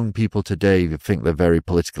lot of young people today think they're very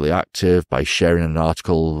politically active by sharing an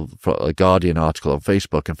article, a Guardian article on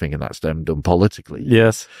Facebook, and thinking that's them done politically.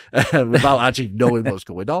 Yes. Without actually knowing what's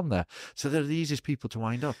going on there. So they're the easiest people to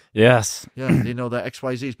wind up. Yes. Yeah. They know their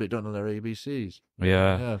XYZs, but don't know their ABCs.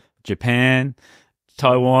 Yeah. Japan,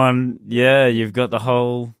 Taiwan. Yeah. You've got the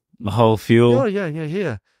whole fuel. Oh,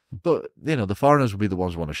 yeah. But, the foreigners will be the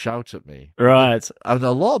ones who want to shout at me. Right. And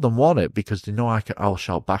a lot of them want it because they know I'll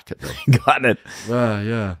shout back at them. Got it.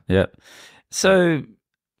 Yeah. So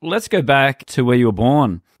let's go back to where you were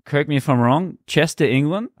born. Correct me if I'm wrong. Chester,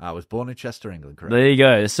 England? I was born in Chester, England, correct. There you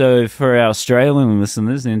go. So for our Australian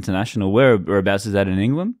listeners, international, whereabouts is that in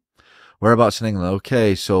England? Whereabouts in England?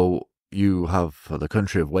 Okay, so you have the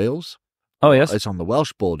country of Wales. Oh, yes. It's on the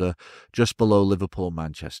Welsh border, just below Liverpool,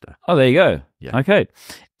 Manchester. Oh, there you go. Yeah. Okay.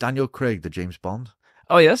 Daniel Craig, the James Bond.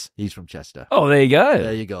 Oh, yes. He's from Chester. Oh, there you go.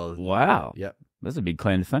 There you go. Wow. Yep. That's a big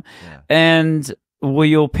claim to fame. Yeah. And were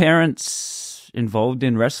your parents involved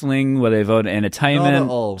in wrestling? Were they involved in entertainment, Not at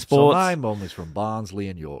all. sports? So my mum is from Barnsley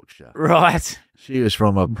in Yorkshire. Right. She was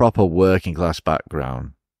from a proper working class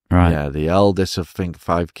background. Right. Yeah, the eldest of, I think,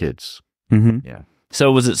 5 kids. Mm-hmm. Yeah.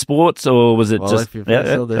 So was it sports or was it Well, just... if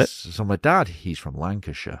you've so my dad, he's from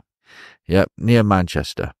Lancashire. Yep, near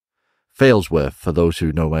Manchester. Failsworth, for those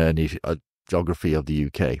who know any geography of the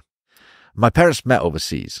UK. My parents met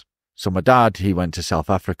overseas. So my dad, he went to South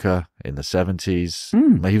Africa in the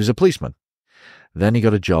 70s. He was a policeman. Then he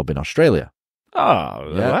got a job in Australia.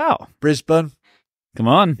 Oh, Yeah. wow. Brisbane. Come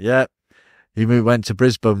on. Yeah. He went to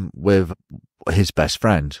Brisbane with his best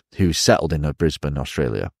friend who settled in Brisbane,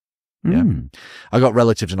 Australia. Yeah. I got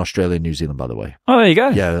relatives in Australia and New Zealand, by the way. Oh, there you go.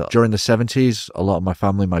 Yeah. During the 70s, a lot of my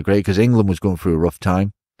family migrated because England was going through a rough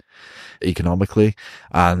time economically.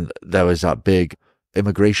 And there was that big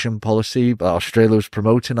immigration policy that Australia was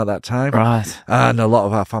promoting at that time. Right. And a lot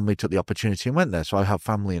of our family took the opportunity and went there. So I have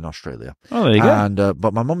family in Australia. Oh, there you go.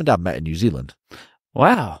 But my mum and dad met in New Zealand.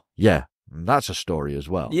 Wow. Yeah. And that's a story as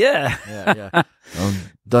well. Yeah. Yeah.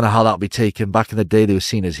 Don't know how that'll be taken. Back in the day, they were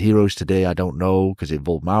seen as heroes. Today, I don't know because it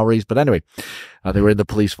involved Maoris. But anyway, they were in the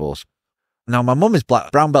police force. Now, my mum is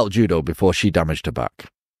brown belt judo before she damaged her back.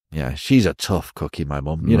 Yeah, she's a tough cookie, my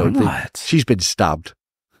mum. You know, Right. she's been stabbed.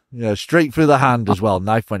 Yeah, straight through the hand as well.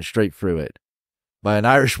 Knife went straight through it by an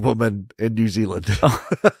Irish woman in New Zealand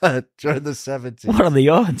during the 70s. What are the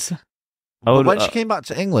odds? But when she came back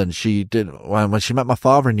to England, she did. When she met my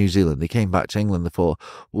father in New Zealand, they came back to England. They thought,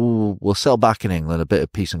 "Ooh, we'll settle back in England, a bit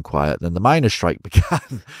of peace and quiet." Then the miners' strike began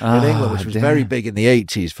in England, which was very big in the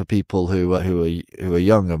 80s for people who are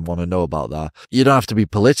young and want to know about that. You don't have to be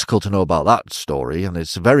political to know about that story, and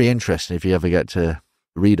it's very interesting if you ever get to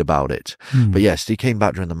read about it. But yes, he came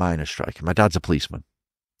back during the miners' strike. And my dad's a policeman,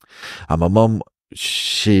 and my mum.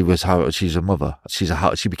 She's a mother.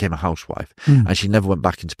 She became a housewife, and she never went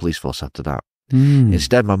back into police force after that.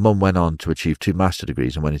 Instead, my mum went on to achieve 2 master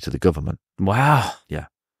degrees and went into the government. Wow. Yeah.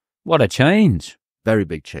 What a change. Very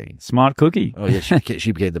big change. Smart cookie. Oh, yeah,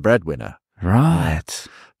 she became the breadwinner. Right.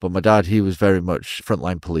 But my dad, he was very much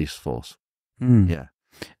frontline police force. Yeah.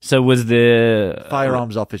 So was the...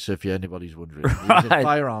 Firearms officer, if anybody's wondering. He was in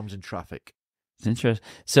firearms and traffic. It's interesting.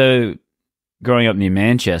 So... Growing up near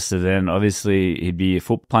Manchester, then obviously he'd be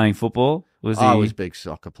playing football. I was a big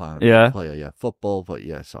soccer player. Yeah. Football, but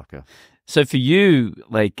yeah, soccer. So for you,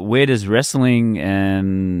 like, where does wrestling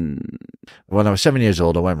and... When I was 7 years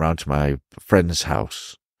old, I went round to my friend's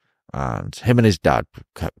house, and him and his dad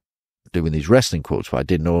kept doing these wrestling quotes, but I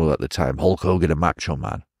didn't know at the time, Hulk Hogan and Macho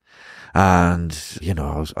Man. And, you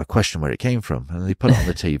know, I questioned where it came from, and they put it on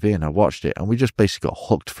the TV, and I watched it, and we just basically got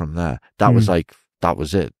hooked from there. That was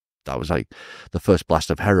it. That was like the first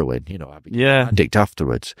blast of heroin, you know. I became an addict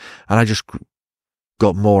afterwards. And I just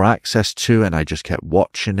got more access to it, and I just kept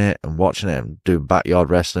watching it and doing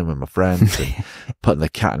backyard wrestling with my friends and putting the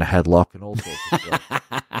cat in a headlock and all sorts of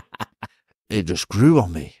stuff. It just grew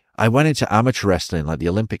on me. I went into amateur wrestling, like the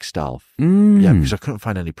Olympic style. Yeah, because I couldn't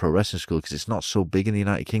find any pro wrestling school because it's not so big in the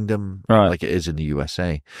United Kingdom like it is in the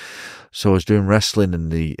USA. So I was doing wrestling in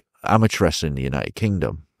the amateur wrestling in the United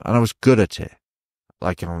Kingdom, and I was good at it.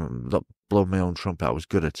 Like, I'm not blowing my own trumpet. I was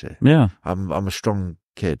good at it. Yeah. I'm a strong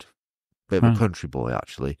kid. Bit of a country boy,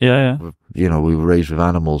 actually. Yeah. You know, we were raised with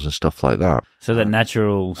animals and stuff like that. So that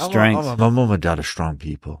natural strength. My mum and dad are strong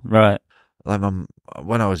people. Right. Like,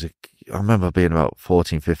 when I was I remember being about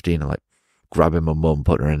 14, 15 and like grabbing my mum,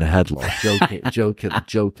 putting her in a headlock,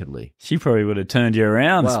 jokingly. She probably would have turned you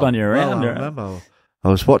around, spun you around. I remember I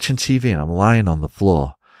was watching TV and I'm lying on the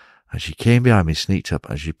floor. And she came behind me, sneaked up,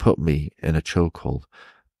 and she put me in a chokehold.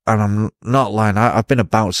 And I'm not lying. I've been a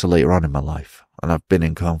bouncer later on in my life, and I've been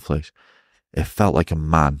in conflicts. It felt like a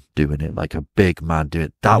man doing it, like a big man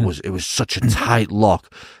doing it. It was such a tight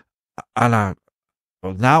lock. And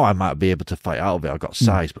now I might be able to fight out of it. I've got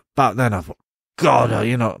size. But back then, I thought, God,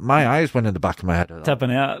 you know, my eyes went in the back of my head.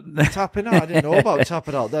 Tapping out. I didn't know about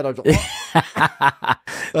tapping out then. I was like, what?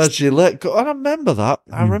 And she let go. And I remember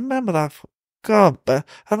that. God, and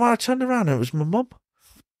when I turned around, it was my mum.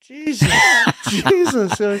 Jesus.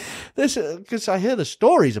 This because I hear the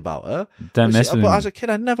stories about her. Don't mess with But me. as a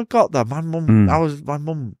kid, I never got that. My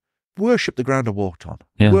mum worshipped the ground I walked on.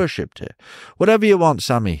 Yeah. Worshipped it. Whatever you want,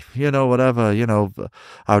 Sammy. You know, whatever. You know,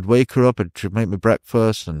 I would wake her up and she'd make me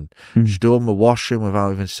breakfast, and she'd do all my washing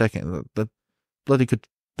without even a second. The bloody could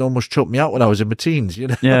almost choke me out when I was in my teens. You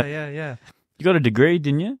know. Yeah. You got a degree,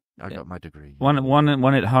 didn't you? I got my degree. One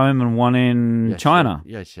at home and one in China.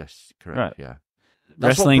 Yes, correct. Right. Yeah,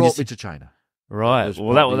 that's what brought me to China. Right.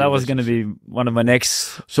 Well, that was going to be one of my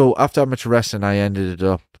next. So after amateur wrestling, I ended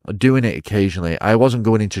up doing it occasionally. I wasn't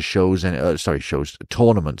going into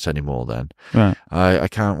tournaments anymore. Then, right. I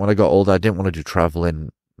can't. When I got older, I didn't want to do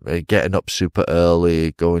traveling, getting up super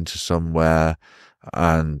early, going to somewhere.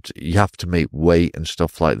 And you have to make weight and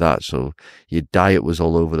stuff like that. So your diet was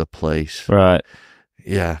all over the place. Right.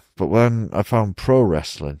 Yeah, but when I found pro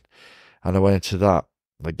wrestling and I went into that,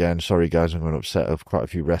 again, sorry guys, I'm going to upset of quite a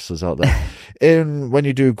few wrestlers out there. When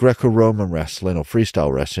you do Greco-Roman wrestling or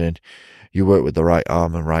freestyle wrestling, you work with the right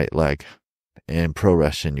arm and right leg. In pro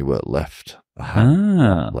wrestling, you work left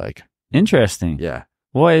hand, leg. Interesting. Yeah.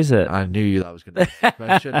 Why is it? I knew that was going to be a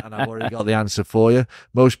question, and I've already got the answer for you.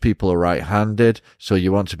 Most people are right-handed, so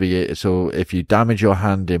you want to be. So if you damage your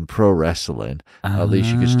hand in pro wrestling, at least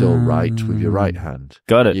you can still write with your right hand.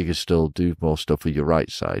 Got it. You can still do more stuff with your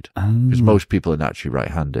right side because most people are naturally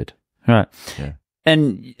right-handed. Right. Yeah.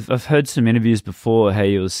 And I've heard some interviews before how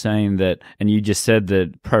you were saying that, and you just said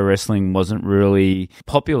that pro wrestling wasn't really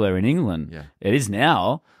popular in England. Yeah. It is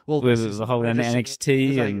now. Well, with the whole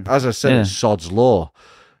NXT. And, as I said, it's sod's law.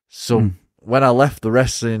 So when I left the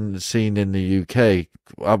wrestling scene in the UK,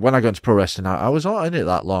 when I got into pro wrestling, I was not in it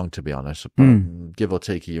that long, to be honest, give or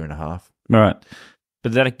take a year and a half. Right.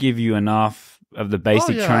 But that'll give you enough of the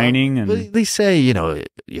basic training. And they say,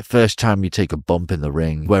 your first time you take a bump in the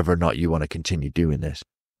ring, whether or not you want to continue doing this.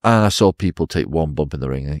 And I saw people take one bump in the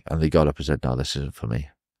ring and they got up and said, no, this isn't for me.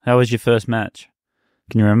 How was your first match?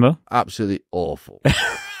 Can you remember? Absolutely awful.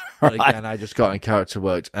 But again, I just got in character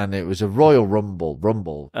worked, and it was a Royal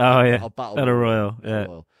Rumble. Oh, yeah. Battle Royal, yeah.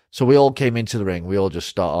 So we all came into the ring. We all just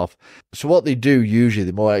start off. So what they do usually,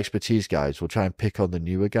 the more expertise guys will try and pick on the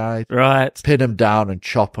newer guys. Right. Pin them down and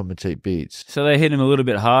chop them and take beats. So they hit him a little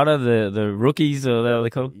bit harder, the rookies, or what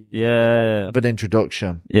they call them? Yeah. A bit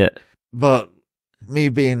introduction. Yeah. But me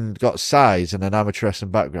got size and an amateur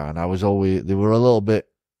wrestling background, they were a little bit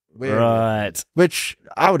weird. Right. Which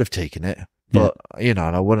I would have taken it. But, and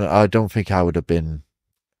I don't think I would have been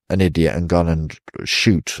an idiot and gone and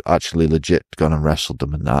actually legit gone and wrestled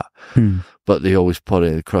them and that. But they always put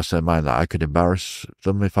it across their mind that I could embarrass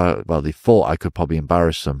them they thought I could probably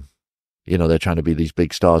embarrass them. They're trying to be these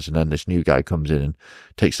big stars and then this new guy comes in and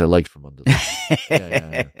takes their legs from under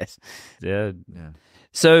them. Yeah.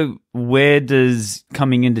 So where does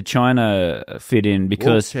coming into China fit in?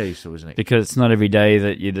 Because it's not every day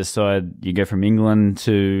that you decide you go from England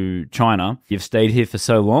to China. You've stayed here for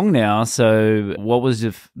so long now. So what was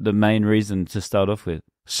the main reason to start off with?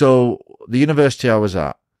 So the university I was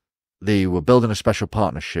at, they were building a special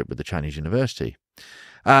partnership with the Chinese university.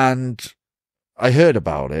 And I heard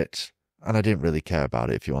about it and I didn't really care about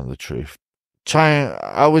it, if you want the truth. China,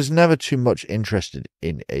 I was never too much interested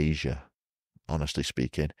in Asia. Honestly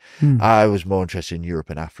speaking, I was more interested in Europe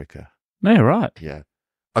and Africa. Yeah, right. Yeah.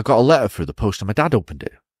 I got a letter through the post and my dad opened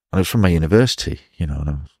it. And it was from my university, and I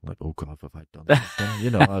was like, oh God, have I done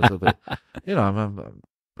something? I was a bit,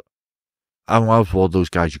 I was one of those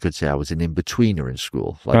guys you could say I was an in-betweener in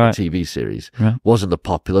school, like a TV series. Right. Wasn't the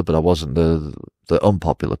popular, but I wasn't the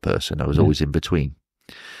unpopular person. I was always in between.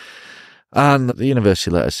 And the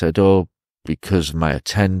university letter said, because of my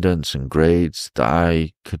attendance and grades, that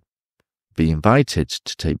I could be invited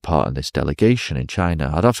to take part in this delegation in China.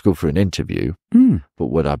 I'd have to go for an interview, but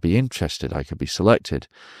would I be interested? I could be selected.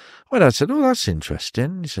 When I said, that's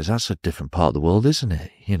interesting. He says, that's a different part of the world, isn't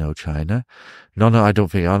it? China. I don't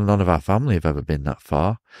think none of our family have ever been that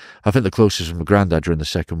far. I think the closest was my granddad during the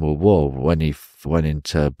Second World War when he went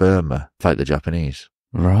into Burma, fight the Japanese.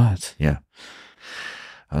 Right. Yeah.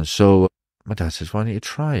 And so my dad says, why don't you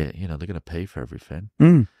try it? They're going to pay for everything.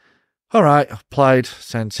 All right, applied,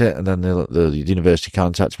 sent it, and then the university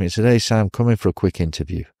contacted me and said, hey, Sam, come in for a quick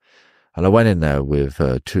interview. And I went in there with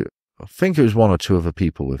two, I think it was one or two other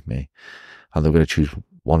people with me, and they were going to choose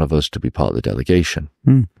one of us to be part of the delegation.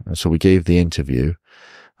 And so we gave the interview,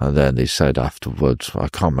 and then they said afterwards, I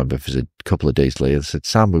can't remember if it was a couple of days later, they said,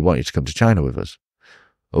 Sam, we want you to come to China with us.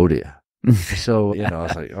 Oh dear. So, I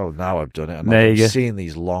was like, now I've done it. And I'm seeing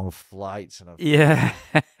these long flights. And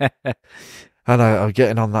I'm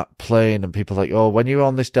getting on that plane and people are like, when you're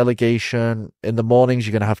on this delegation, in the mornings,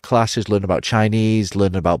 you're going to have classes, learn about Chinese,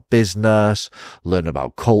 learn about business, learn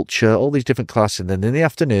about culture, all these different classes. And then in the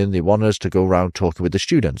afternoon, they want us to go around talking with the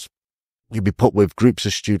students. You'll be put with groups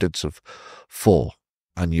of students of 4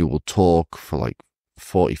 and you will talk for like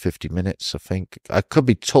 40, 50 minutes, I think. I could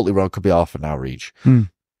be totally wrong. It could be half an hour each.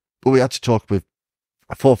 But we had to talk with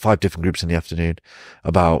 4 or 5 different groups in the afternoon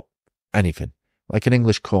about anything. Like an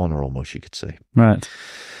English corner almost, you could say. Right.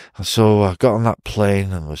 So I got on that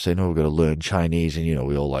plane and we're saying, we're going to learn Chinese. And,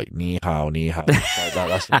 we all like, ni hao, ni hao. Like that.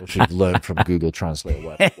 That's what we've learned from Google Translate.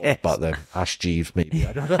 What about them? Ash Jeeves, maybe.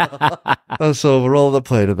 I don't know. And so we're all on the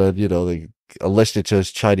plane and then, they listening to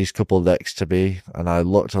this Chinese couple next to me. And I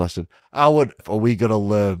looked and I said, how are we going to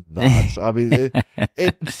learn that? I mean,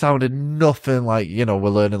 it sounded nothing like, we're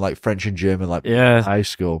learning like French and German, like high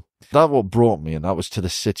school. That what brought me, and that was to the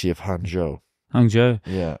city of Hangzhou. Hangzhou.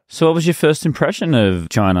 Yeah. So what was your first impression of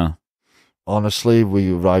China? Honestly,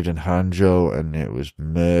 we arrived in Hangzhou and it was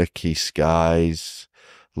murky skies,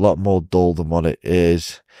 a lot more dull than what it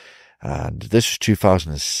is. And this was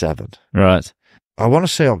 2007. Right. I want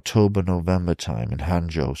to say October, November time in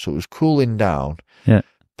Hangzhou. So it was cooling down. Yeah.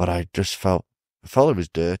 But I just felt it was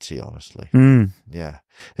dirty, honestly. Mm. Yeah.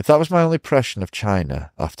 If that was my only impression of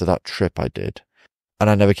China after that trip I did, and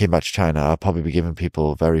I never came back to China, I'd probably be giving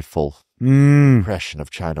people a very full impression of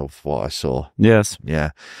China of what I saw. Yes. Yeah.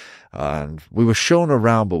 And we were shown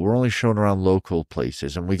around, but we're only shown around local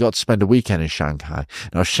places. And we got to spend a weekend in Shanghai.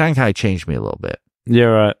 Now, Shanghai changed me a little bit. Yeah,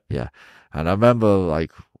 right. Yeah. And I remember,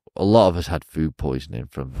 like, a lot of us had food poisoning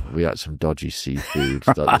we had some dodgy seafood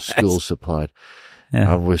that the school supplied.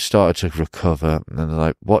 Yeah. And we started to recover. And they're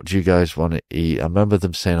like, what do you guys want to eat? I remember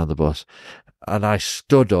them saying on the bus, and I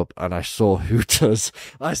stood up and I saw Hooters.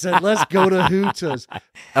 I said, let's go to Hooters.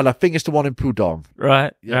 And I think it's the one in Pudong.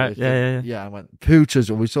 Right. Yeah, Right. Yeah. Yeah, I went,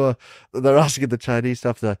 Hooters. And we saw, they're asking the Chinese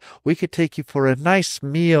stuff there, we could take you for a nice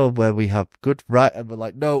meal where we have good, right? And we're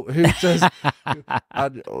like, no, Hooters.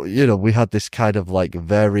 And, you know, we had this kind of like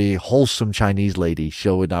very wholesome Chinese lady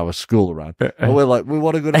showing our school around. And we're like, we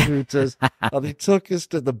want to go to Hooters. And they took us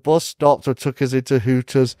to the bus stopped or took us into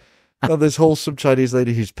Hooters. And this wholesome Chinese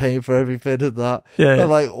lady who's paying for everything and that. Yeah. And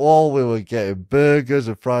like, all we were getting burgers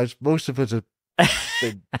and fries. Most of us have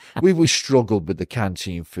been, we struggled with the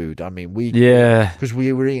canteen food. I mean, because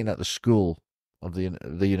we were eating at the school of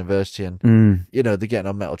the university, and you know, they're getting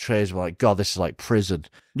on metal trays. We're like, God, this is like prison.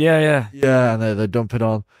 Yeah. Yeah, and they're dumping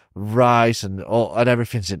on rice and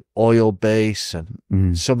everything's in oil base.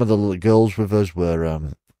 And some of the little girls with us were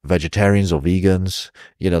vegetarians or vegans.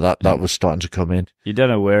 You know, that was starting to come in. You don't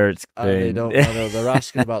know where it's been. They don't know. They're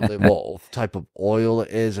asking about what type of oil it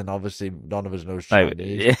is, and obviously none of us knows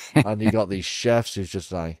Chinese. And you got these chefs who's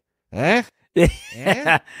just like, eh?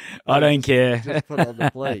 Yeah. I don't care. Just put it on the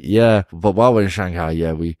plate. Yeah. But while we're in Shanghai,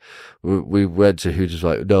 yeah, we went to Hooters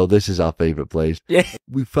like, no, this is our favorite place. Yeah.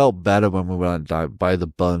 We felt better when we went down by the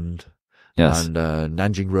Bund. Yes. And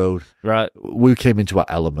Nanjing Road. Right. We came into our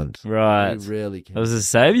element. Right. We really came. It was a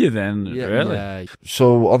savior then, Yeah, really. Yeah.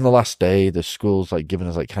 So on the last day, the school's like giving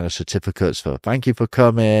us like kind of certificates for thank you for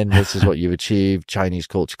coming. This is what you've achieved. Chinese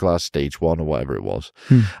culture class, stage 1 or whatever it was.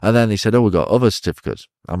 And then they said, oh, we've got other certificates.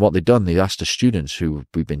 And what they'd done, they asked the students who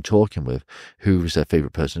we've been talking with, who was their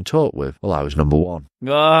favorite person to talk with. Well, I was number 1.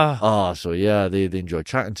 So yeah, they enjoyed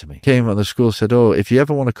chatting to me. Came on the school, said, oh, if you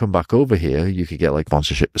ever want to come back over here, you could get like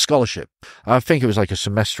sponsorship, scholarship. I think it was like a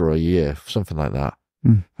semester or a year, something like that.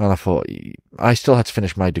 And I thought, I still had to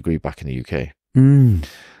finish my degree back in the UK.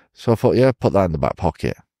 So I thought, yeah, put that in the back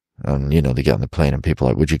pocket. And, you know, they get on the plane and people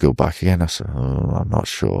are like, would you go back again? I said, oh, I'm not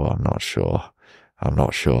sure.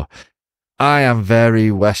 I am very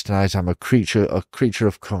westernized. I'm a creature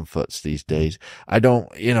of comforts these days. I don't,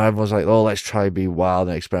 you know, everyone's like, oh, let's try be wild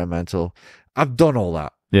and experimental. I've done all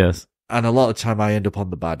that. Yes. And a lot of time I end up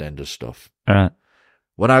on the bad end of stuff. Right.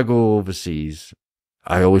 When I go overseas,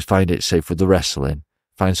 I always find it safe with the wrestling.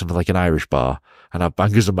 Find something like an Irish bar and have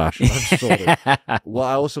bangers and mash. What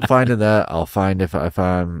I also find in there, I'll find if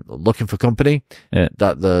I'm looking for company,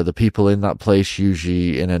 that the people in that place,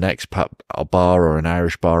 usually in an expat bar or an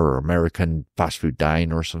Irish bar or American fast food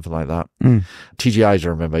diner or something like that. TGI's, I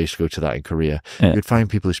remember I used to go to that in Korea. You'd find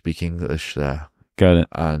people who speak English there. Got it.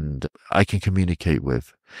 And I can communicate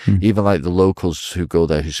with. Even like the locals who go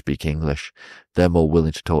there who speak English, they're more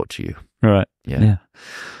willing to talk to you. Right. Yeah.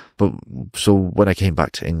 But so when I came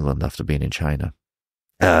back to England after being in China,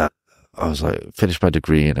 I was like, finished my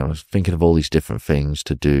degree and I was thinking of all these different things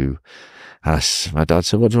to do. And my dad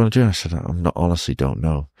said, what do you want to do? And I said, honestly don't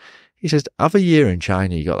know. He says, have a year in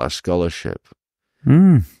China, you got that scholarship.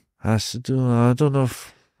 I said, I don't know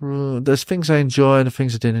if there's things I enjoy and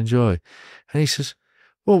things I didn't enjoy. And he says,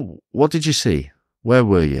 well, what did you see? Where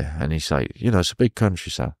were you? And he's like, you know, it's a big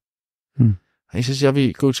country, son. And he says, have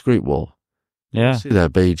you go to Great Wall? Yeah. See there,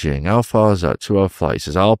 Beijing. How far is that? 2-hour flight. He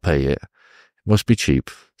says, I'll pay it. It must be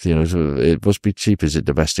cheap. You know, it must be cheap. Is it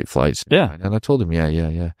domestic flights? Yeah. And I told him,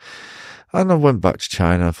 yeah. And I went back to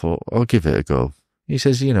China. I thought, I'll give it a go. He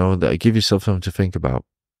says, you know, that give yourself something to think about.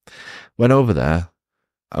 Went over there.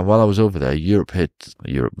 And while I was over there,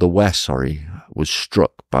 the West, was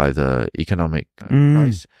struck by the economic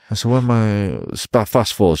crisis. And so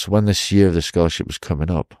fast forward, so when this year of the scholarship was coming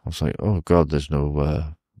up, I was like, oh God, there's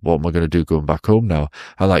no, what am I going to do going back home now?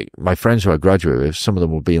 And like my friends who I graduated with, some of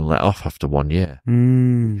them were being let off after 1 year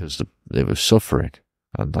because they were suffering.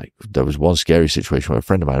 And like there was one scary situation where a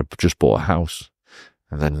friend of mine had just bought a house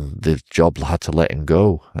and then the job had to let him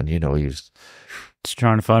go. And you know, Just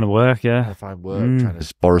trying to find work, Trying yeah. to find work, trying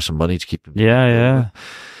to borrow some money to keep. Yeah.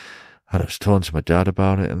 And I was talking to my dad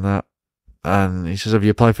about it and that. And he says, have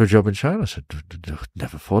you applied for a job in China? I said,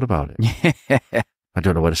 never thought about it. I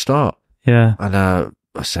don't know where to start. Yeah. And I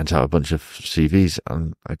sent out a bunch of CVs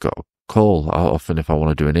and I got a call often if I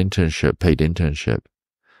want to do an internship, paid internship.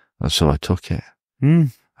 And so I took it.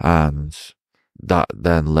 And that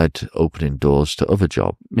then led to opening doors to other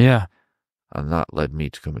jobs. Yeah. And that led me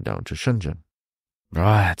to coming down to Shenzhen.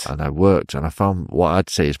 Right. And I worked and I found what I'd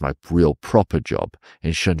say is my real proper job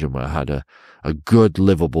in Shenzhen, where I had a good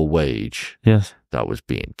livable wage. Yes. That was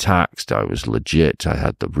being taxed. I was legit. I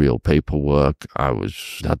had the real paperwork.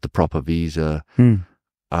 Had the proper visa.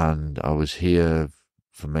 And I was here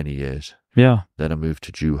for many years. Yeah. Then I moved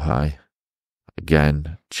to Zhuhai.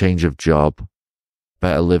 Again, change of job,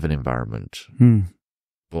 better living environment.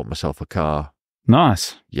 Bought myself a car.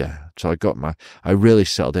 Nice. Yeah. So I really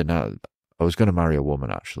settled in. I was going to marry a woman,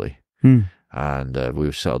 actually. And we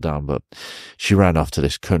were settled down, but she ran off to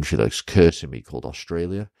this country that's cursing me called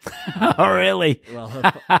Australia. Oh, really? Well,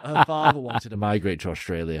 her father wanted to migrate to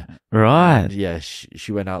Australia. Right. And yeah,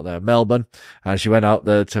 she went out there, Melbourne, and she went out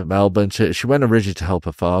there to Melbourne. She went originally to help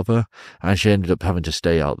her father, and she ended up having to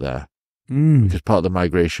stay out there. Because part of the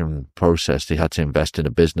migration process, they had to invest in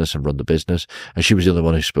a business and run the business. And she was the only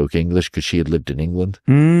one who spoke English because she had lived in England.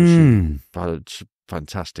 She had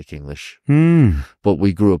fantastic English. But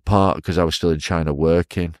we grew apart because I was still in China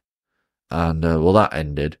working. And, well, that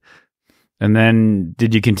ended. And then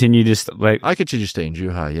did you continue to I continued to stay in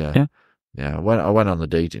Zhuhai, yeah. Yeah, I went on the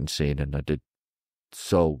dating scene and I did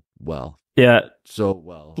so well. Yeah. So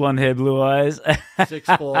well. Blonde hair, blue eyes.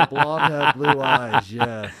 6'4", blonde hair, blue eyes,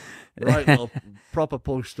 yeah. Right, little proper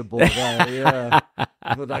poster boy there, yeah.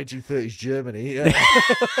 For 1930s Germany, yeah.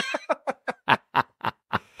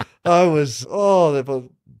 I was, they both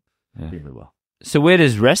did me well. So where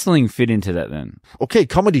does wrestling fit into that then? Okay,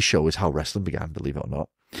 comedy show is how wrestling began, believe it or not,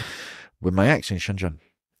 with my ex in Shenzhen.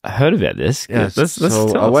 I heard about this. Yeah,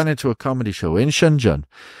 so I went into a comedy show in Shenzhen.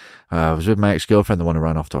 I was with my ex-girlfriend, the one who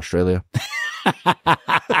ran off to Australia.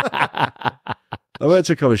 I went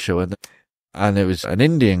to a comedy show and it was an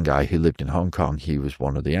Indian guy who lived in Hong Kong. He was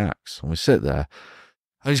one of the acts. And we sit there.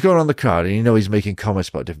 And he's going around the crowd, and he's making comments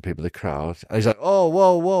about different people in the crowd. And he's like, oh,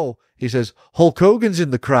 whoa. He says, Hulk Hogan's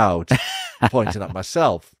in the crowd, pointing at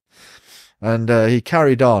myself. And he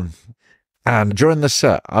carried on. And during the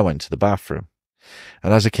set, I went to the bathroom.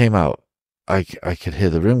 And as I came out, I could hear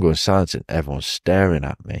the room going silent and everyone staring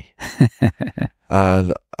at me.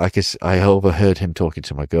 And I overheard him talking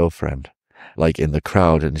to my girlfriend, like in the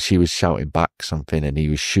crowd, and she was shouting back something and he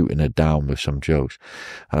was shooting her down with some jokes.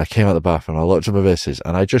 And I came out the bathroom, I looked at my missus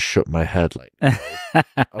and I just shook my head like,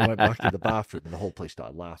 I went back to the bathroom and the whole place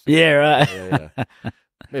started laughing. Yeah, right. Yeah.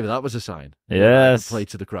 Maybe that was a sign. Yes. Play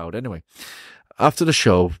to the crowd. Anyway, after the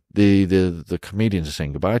show, the comedians are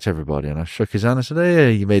saying goodbye to everybody, and I shook his hand. I said,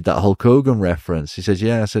 "Hey, you made that Hulk Hogan reference." He says,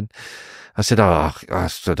 "Yeah." I said,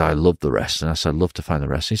 I love the wrestling. I said, I'd love to find the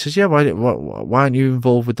wrestling. He says, "Yeah, why aren't you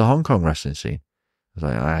involved with the Hong Kong wrestling scene?" I was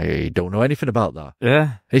like, "I don't know anything about that."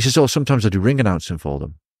 Yeah. He says, "Oh, sometimes I do ring announcing for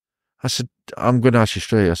them." I said, "I'm going to ask you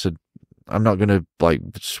straight." I said, "I'm not going to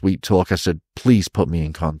sweet talk." I said, "Please put me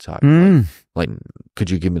in contact. Could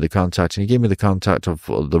you give me the contact?" And he gave me the contact of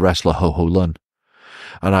the wrestler Ho Ho Lun.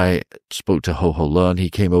 And I spoke to Ho Ho Lun. He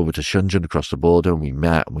came over to Shenzhen across the border and we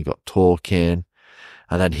met and we got talking.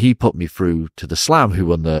 And then he put me through to the Slam, who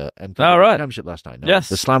won the championship last night. No, yes.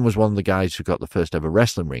 The Slam was one of the guys who got the first ever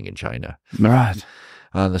wrestling ring in China. Right.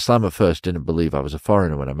 And the Slam at first didn't believe I was a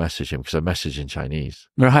foreigner when I messaged him because I messaged in Chinese.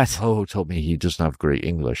 Right. Ho told me he doesn't have great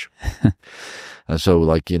English. And so,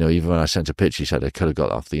 even when I sent a pitch, he said I could have got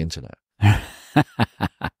it off the internet.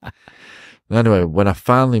 Anyway, when I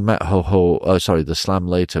finally met the Slam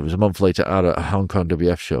later, it was a month later at a Hong Kong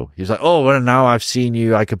WF show. He was like, "Oh, well, now I've seen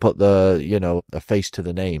you, I could put a face to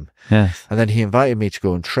the name." Yes. And then he invited me to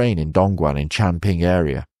go and train in Dongguan in Changping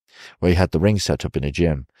area, where he had the ring set up in a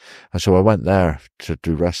gym. And so I went there to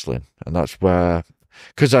do wrestling. And that's where,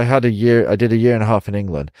 because I did a year and a half in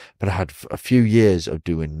England, but I had a few years of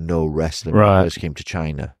doing no wrestling when I first came to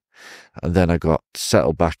China. And then I got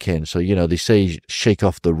settled back in. So, they say shake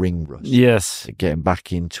off the ring rust. Yes. Getting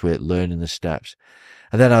back into it, learning the steps.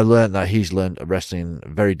 And then I learned that he's learned wrestling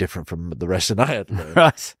very different from the wrestling I had learned.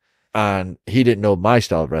 Right. And he didn't know my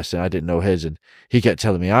style of wrestling. I didn't know his. And he kept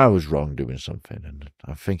telling me I was wrong doing something. And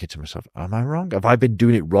I'm thinking to myself, am I wrong? Have I been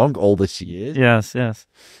doing it wrong all this years? Yes, yes.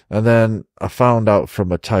 And then I found out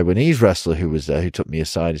from a Taiwanese wrestler who was there, who took me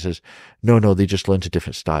aside. He says, no, they just learned a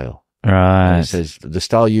different style. Right. And he says, the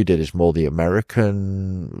style you did is more the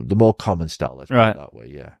more common style. Let's put it that way,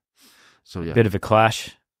 yeah. So yeah, Bit of a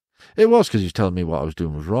clash. it was because he was telling me what I was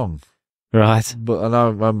doing was wrong. Right. And I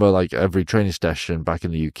remember like every training session back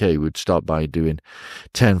in the UK would start by doing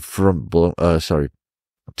 10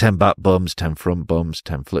 10 back bumps, 10 front bumps,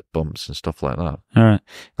 10 flip bumps and stuff like that. All right.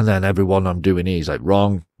 And then every one I'm doing, he's like,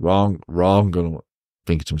 wrong. And I'm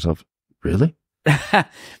thinking to myself, really?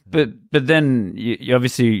 but then you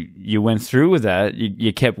obviously you went through with that.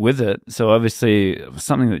 You kept with it. So obviously it was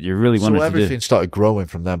something that you really wanted to do. So everything started growing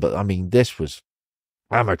from there. But I mean, this was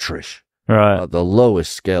amateurish. Right. At the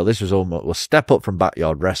lowest scale. This was almost a step up from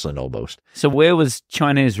backyard wrestling almost. So where was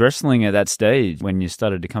Chinese wrestling at that stage when you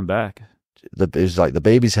started to come back? It was like the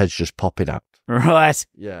baby's head's just popping out. Right.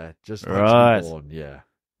 Yeah, just right. Born. Yeah.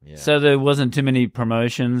 So there wasn't too many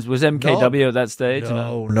promotions. Was MKW at that stage?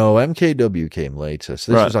 No, MKW came later.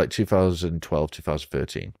 So this was like 2012,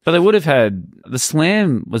 2013. But they would have had, the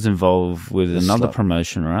Slam was involved with another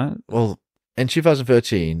promotion, right? Well, in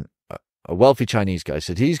 2013, a wealthy Chinese guy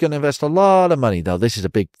said he's going to invest a lot of money. Now, this is a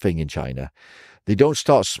big thing in China. They don't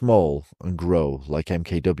start small and grow like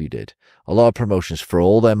MKW did. A lot of promotions throw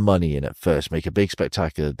all their money in at first, make a big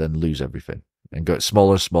spectacular, then lose everything. And go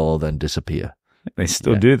smaller and smaller, then disappear. They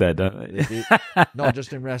still do that, don't they? Not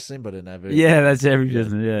just in wrestling, but in every... Yeah, that's every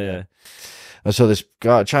business. Yeah. And so this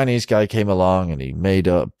Chinese guy came along and he made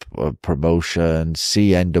up a promotion,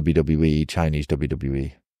 CNWWE, Chinese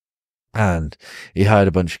WWE. And he hired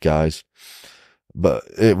a bunch of guys. But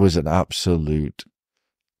it was an absolute...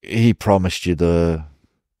 He promised you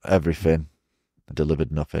everything,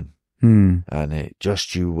 delivered nothing. And it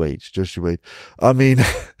just you wait. I mean,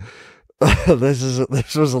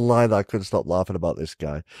 this was a line that I couldn't stop laughing about this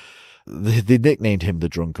guy. They nicknamed him the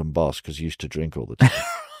drunken boss because he used to drink all the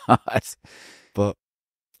time. But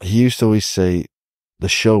he used to always say, the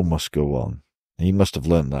show must go on. He must have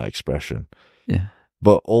learned that expression. Yeah.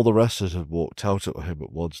 But all the wrestlers had walked out at him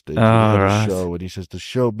at one stage. Right. Show, and he says, the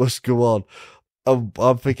show must go on.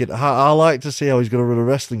 I'm thinking, I like to see how he's going to run a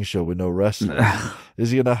wrestling show with no wrestling. Is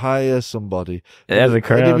he going to hire somebody? Yeah, the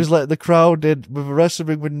crowd. And he was letting the crowd in with a wrestling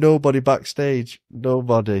ring with nobody backstage.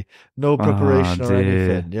 Nobody. No preparation or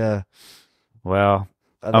anything. Yeah. Wow.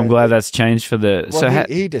 I'm glad that's changed for the... Well, so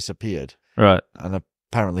he disappeared. Right. And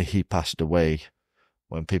apparently he passed away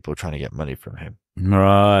when people were trying to get money from him.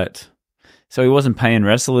 Right. So he wasn't paying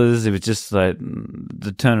wrestlers. It was just like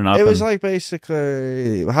the turning up. It was like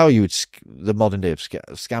basically how you would the modern day of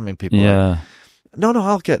scamming people. Yeah. No,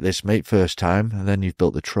 I'll get this, mate, first time, and then you've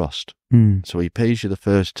built the trust. So he pays you the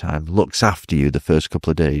first time, looks after you the first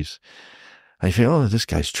couple of days, and you think, oh, this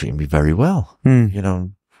guy's treating me very well. You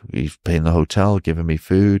know, he's paying the hotel, giving me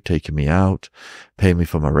food, taking me out, paying me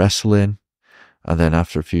for my wrestling, and then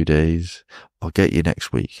after a few days, I'll get you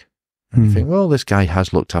next week. And you think, well, this guy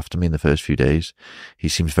has looked after me in the first few days. He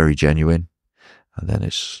seems very genuine. And then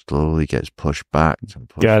it slowly gets pushed back and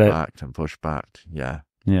pushed back and pushed back. Yeah.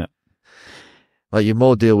 Yeah. Like you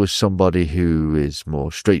more deal with somebody who is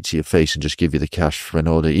more straight to your face and just give you the cash for an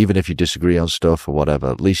order. Even if you disagree on stuff or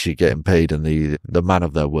whatever, at least you're getting paid and the man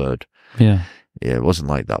of their word. Yeah. Yeah, it wasn't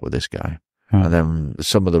like that with this guy. And then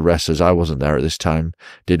some of the wrestlers, I wasn't there at this time,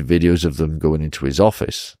 did videos of them going into his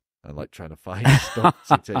office and like trying to find stuff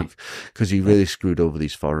to take, because he really screwed over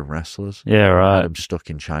these foreign wrestlers. Yeah, right. Had them stuck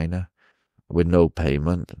in China with no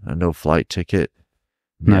payment and no flight ticket.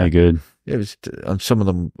 No good. It was, and some of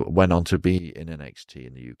them went on to be in NXT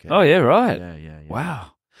in the UK. Oh yeah, right. Yeah.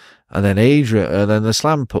 Wow. And then the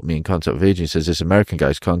Slam put me in contact with Adrian. He says this American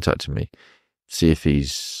guy's contacted me, see if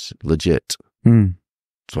he's legit.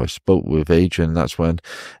 So I spoke with Adrian. That's when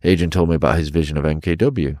Adrian told me about his vision of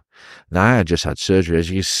MKW. Now, I had just had surgery. As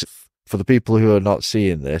you, for the people who are not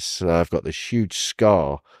seeing this, I've got this huge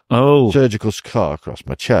scar, surgical scar across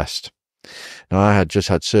my chest. Now, I had just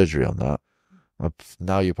had surgery on that.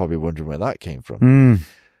 Now you're probably wondering where that came from.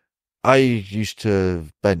 I used to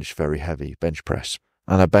bench very heavy, bench press.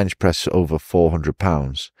 And I bench press over 400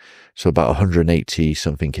 pounds. So about 180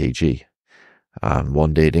 something kg. And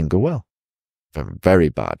one day it didn't go well. Very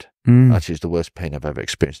bad. Actually, it's the worst pain I've ever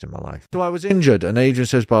experienced in my life. So I was injured, and Adrian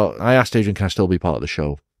says, I asked Adrian, can I still be part of the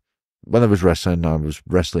show? When I was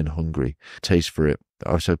wrestling hungry, taste for it.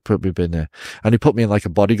 I said, put me in there. And he put me in like a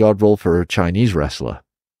bodyguard role for a Chinese wrestler.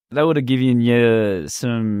 That would have given you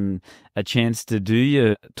a chance to do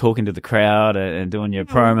your talking to the crowd and doing your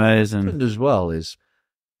promos. And as well is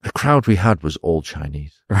the crowd we had was all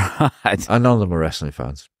Chinese. Right. And none of them were wrestling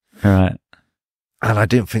fans. Right. And I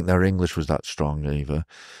didn't think their English was that strong either.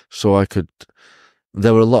 So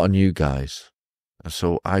there were a lot of new guys. And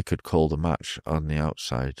so I could call the match on the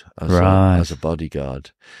outside as a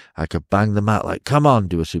bodyguard. I could bang the mat like, come on,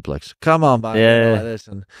 do a suplex. Come on, bang like this.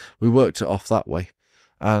 And we worked it off that way.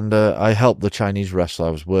 And I helped the Chinese wrestler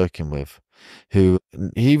I was working with,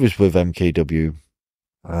 he was with MKW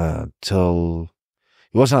till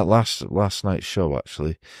it wasn't that last night's show,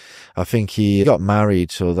 actually. I think he got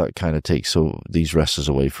married, so that kind of takes these wrestlers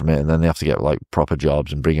away from it, and then they have to get like proper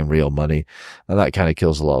jobs and bring in real money, and that kind of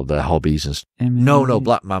kills a lot of their hobbies. And no,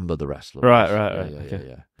 Black Mamba the wrestler. Right. Okay.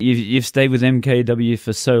 Yeah. You've stayed with MKW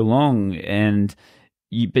for so long,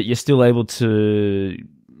 but you're still able to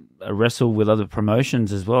wrestle with other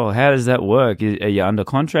promotions as well. How does that work? Are you under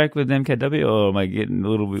contract with MKW, or am I getting a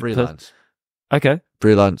little bit freelance? Okay,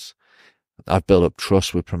 freelance. I've built up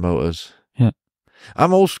trust with promoters. Yeah.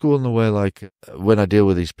 I'm old school in the way, like, when I deal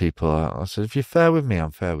with these people, I said, if you're fair with me,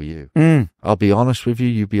 I'm fair with you. I'll be honest with you,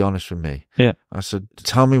 you be honest with me. Yeah. I said,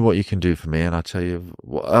 tell me what you can do for me, and I'll tell you,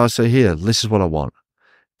 I'll say, here, this is what I want.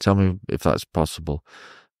 Tell me if that's possible.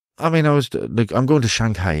 I mean, I'm going to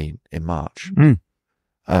Shanghai in March.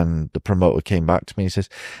 And the promoter came back to me and he says,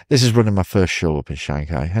 this is running my first show up in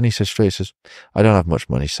Shanghai. And he says straight, I don't have much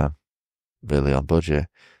money, Sam, really on budget.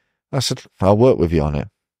 I said, I'll work with you on it.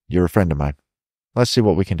 You're a friend of mine. Let's see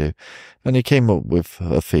what we can do. And he came up with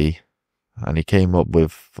a fee, and he came up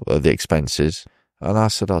with the expenses. And I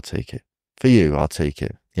said, I'll take it. For you, I'll take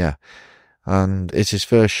it. Yeah. And it's his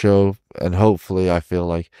first show. And hopefully I feel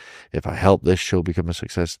like if I help this show become a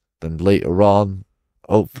success, then later on,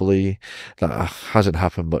 hopefully, that hasn't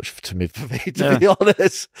happened much to me, to be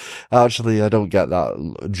honest. Actually, I don't get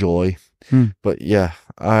that joy. But yeah,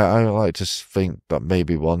 I like to think that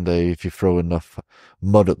maybe one day, if you throw enough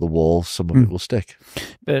mud at the wall, some of it will stick.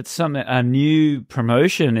 But a new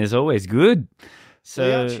promotion is always good. So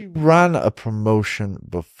they actually ran a promotion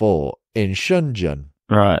before in Shenzhen.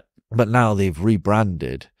 Right. But now they've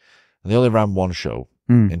rebranded. And they only ran one show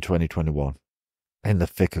in 2021. In the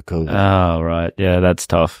thick of COVID. Oh, right. Yeah, that's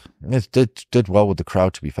tough. It did well with the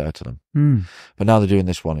crowd, to be fair to them. But now they're doing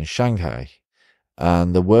this one in Shanghai.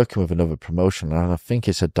 And they're working with another promotion. And I think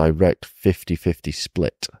it's a direct 50-50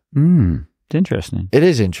 split. It's interesting. It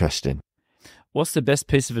is interesting. What's the best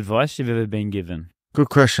piece of advice you've ever been given? Good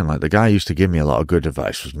question. Like, the guy who used to give me a lot of good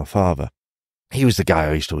advice was my father. He was the guy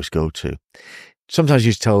I used to always go to. Sometimes he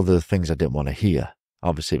used to tell the things I didn't want to hear.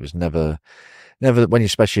 Obviously, it was never, when you're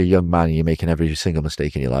especially a young man and you're making every single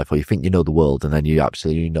mistake in your life, or you think you know the world and then you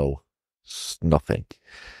absolutely know nothing.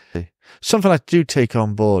 Something I do take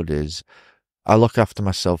on board is I look after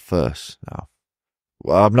myself first now.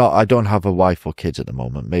 Well, I don't have a wife or kids at the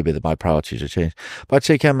moment. Maybe my priorities have changed, but I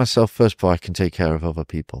take care of myself first before I can take care of other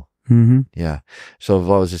people. Yeah. So I've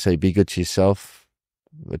always say, be good to yourself,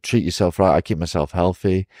 treat yourself right. I keep myself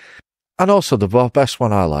healthy. And also the best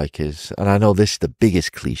one I like is, and I know this is the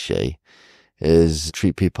biggest cliche, is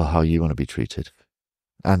treat people how you want to be treated.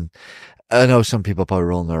 And I know some people probably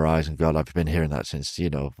rolling their eyes and God, I've been hearing that since,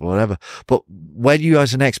 whatever. But when you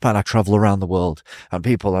as an expat, I travel around the world and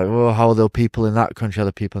people are like, oh, how are the people in that country,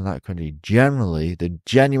 other people in that country? Generally, the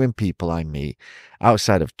genuine people I meet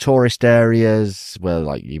outside of tourist areas where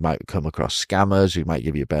like you might come across scammers who might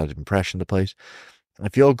give you a bad impression of the place.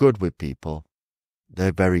 If you're good with people,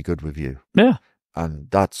 they're very good with you. Yeah. And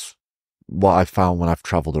that's what I found when I've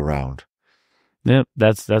traveled around. Yep,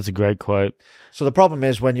 that's a great quote. So the problem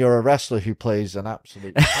is when you're a wrestler who plays an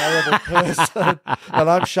absolutely terrible person and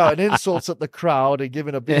I'm shouting insults at the crowd and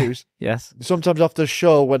giving abuse. Yes. Sometimes after the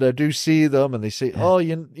show when I do see them and they say, oh,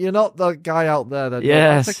 you're not that guy out there.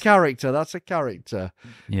 Yes. That's a character. That's a character.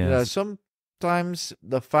 Yes. Sometimes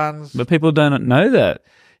the fans... But people don't know that.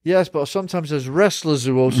 Yes, but sometimes there's wrestlers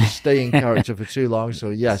who also stay in character for too long. So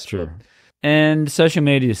yes. That's true. And social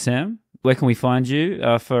media, Sam? Where can we find you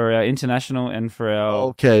for our international and for our...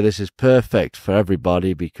 Okay, this is perfect for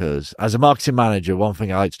everybody because as a marketing manager, one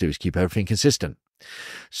thing I like to do is keep everything consistent.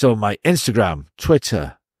 So my Instagram,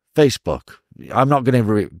 Twitter, Facebook, I'm not going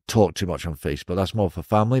to talk too much on Facebook. That's more for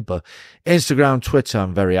family, but Instagram, Twitter,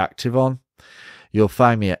 I'm very active on. You'll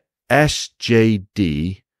find me at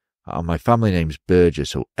SJD, and my family name's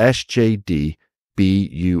Burgess, so SJD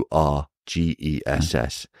BURGESS.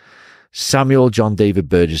 Samuel John David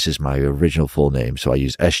Burgess is my original full name, so I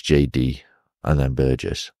use SJD and then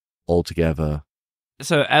Burgess all together.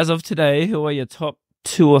 So as of today, who are your top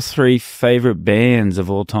 2 or 3 favorite bands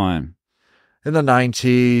of all time? In the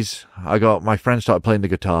 90s, my friend started playing the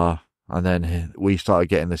guitar, and then we started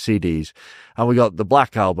getting the CDs, and we got the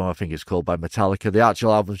Black Album, I think it's called, by Metallica. The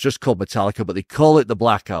actual album's just called Metallica, but they call it the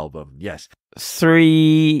Black Album, yes.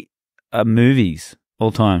 3 movies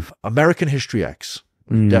all time. American History X.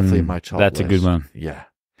 Definitely in my top That's list. A good one. Yeah.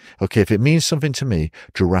 Okay, if it means something to me,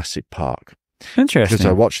 Jurassic Park. Interesting. Because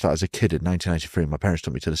I watched that as a kid in 1993. My parents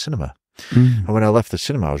took me to the cinema. And when I left the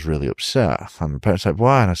cinema, I was really upset. And my parents said,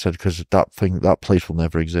 why? And I said, because that place will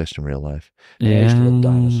never exist in real life. And I used to love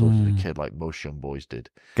dinosaurs as a kid, like most young boys did.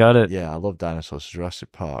 Got it. Yeah, I love dinosaurs.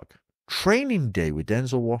 Jurassic Park. Training Day with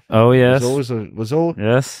Denzel Washington. Oh, yes.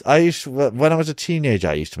 Yes. When I was a teenager,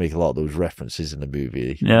 I used to make a lot of those references in the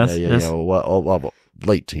movie. Yes. Well,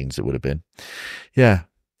 late teens it would have been. Yeah.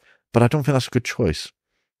 But I don't think that's a good choice.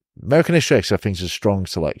 American History X, I think, is a strong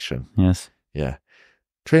selection. Yes. Yeah.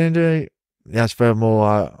 Training Day, that's very more,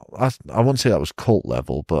 I wouldn't say that was cult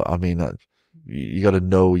level, but I mean, you got to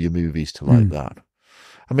know your movies to like that.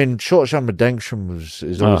 I mean, Shawshank Redemption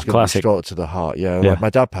is always going to be short to the heart. Yeah, like my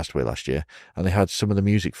dad passed away last year, and they had some of the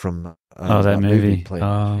music from that movie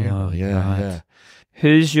playing. Yeah.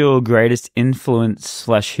 Who's your greatest influence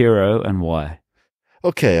 / hero, and why?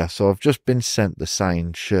 Okay, so I've just been sent the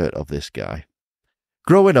signed shirt of this guy.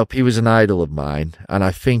 Growing up, he was an idol of mine, and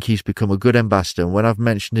I think he's become a good ambassador. And when I've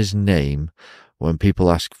mentioned his name, when people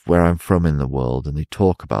ask where I'm from in the world, and they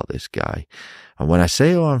talk about this guy, and when I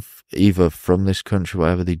say, I'm either from this country,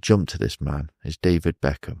 whatever, they jump to this man. It's David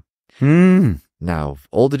Beckham. Now,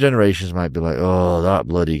 all the generations might be like, oh, that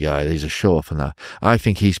bloody guy, he's a show-off and that. I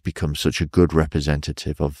think he's become such a good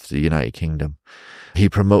representative of the United Kingdom. He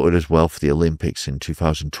promoted as well for the Olympics in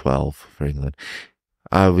 2012 for England.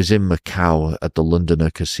 I was in Macau at the Londoner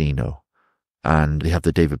Casino, and they have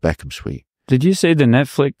the David Beckham suite. Did you see the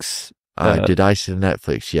Netflix? Did I see the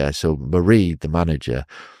Netflix? Yeah. So Marie, the manager,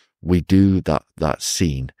 we do that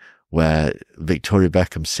scene where Victoria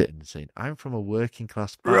Beckham's sitting and saying, I'm from a working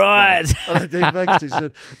class background.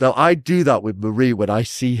 Right. Now, I do that with Marie when I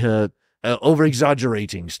see her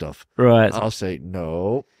over-exaggerating stuff. Right. I'll say,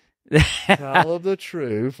 no, tell them the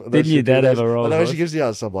truth. Didn't your dad have a role? And then she gives the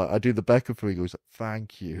answer, I'm like, I do the Beckham thing. He goes,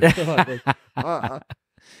 thank you. I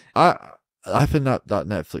think that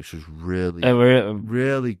Netflix was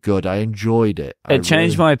really good. I enjoyed it. It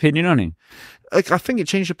changed my opinion on him. I think it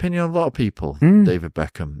changed opinion on a lot of people, David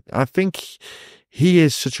Beckham. I think he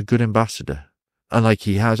is such a good ambassador. And like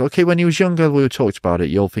he has, okay, when he was younger, we talked about it,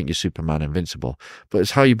 you'll think you're Superman, invincible. But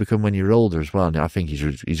it's how you become when you're older as well. And I think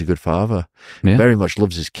he's a good father. Yeah. Very much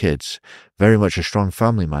loves his kids. Very much a strong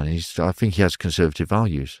family man. I think he has conservative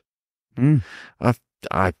values.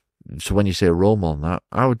 So when you say a role model,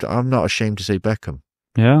 I'm not ashamed to say Beckham.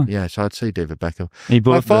 Yeah. Yeah, so I'd say David Beckham.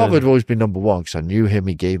 My father had always been number one because I knew him.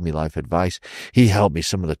 He gave me life advice. He helped me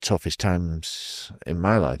some of the toughest times in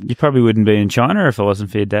my life. You probably wouldn't be in China if it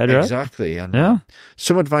wasn't for your dad, right? Exactly. And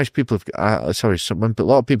some advice people have, when a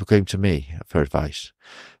lot of people came to me for advice,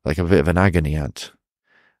 like a bit of an agony aunt.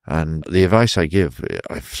 And the advice I give,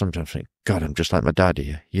 I sometimes think, God, I'm just like my dad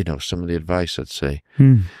here. You know, some of the advice I'd say,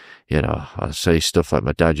 I'd say stuff like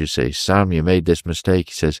my dad used to say, Sam, you made this mistake.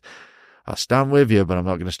 He says, I'll stand with you, but I'm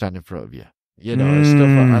not going to stand in front of you. You know, stuff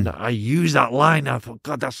like, and I use that line. I thought,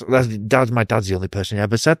 God, my dad's the only person who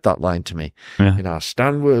ever said that line to me. Yeah. I'll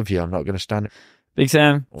stand with you. I'm not going to stand. Big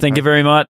Sam, thank you very much.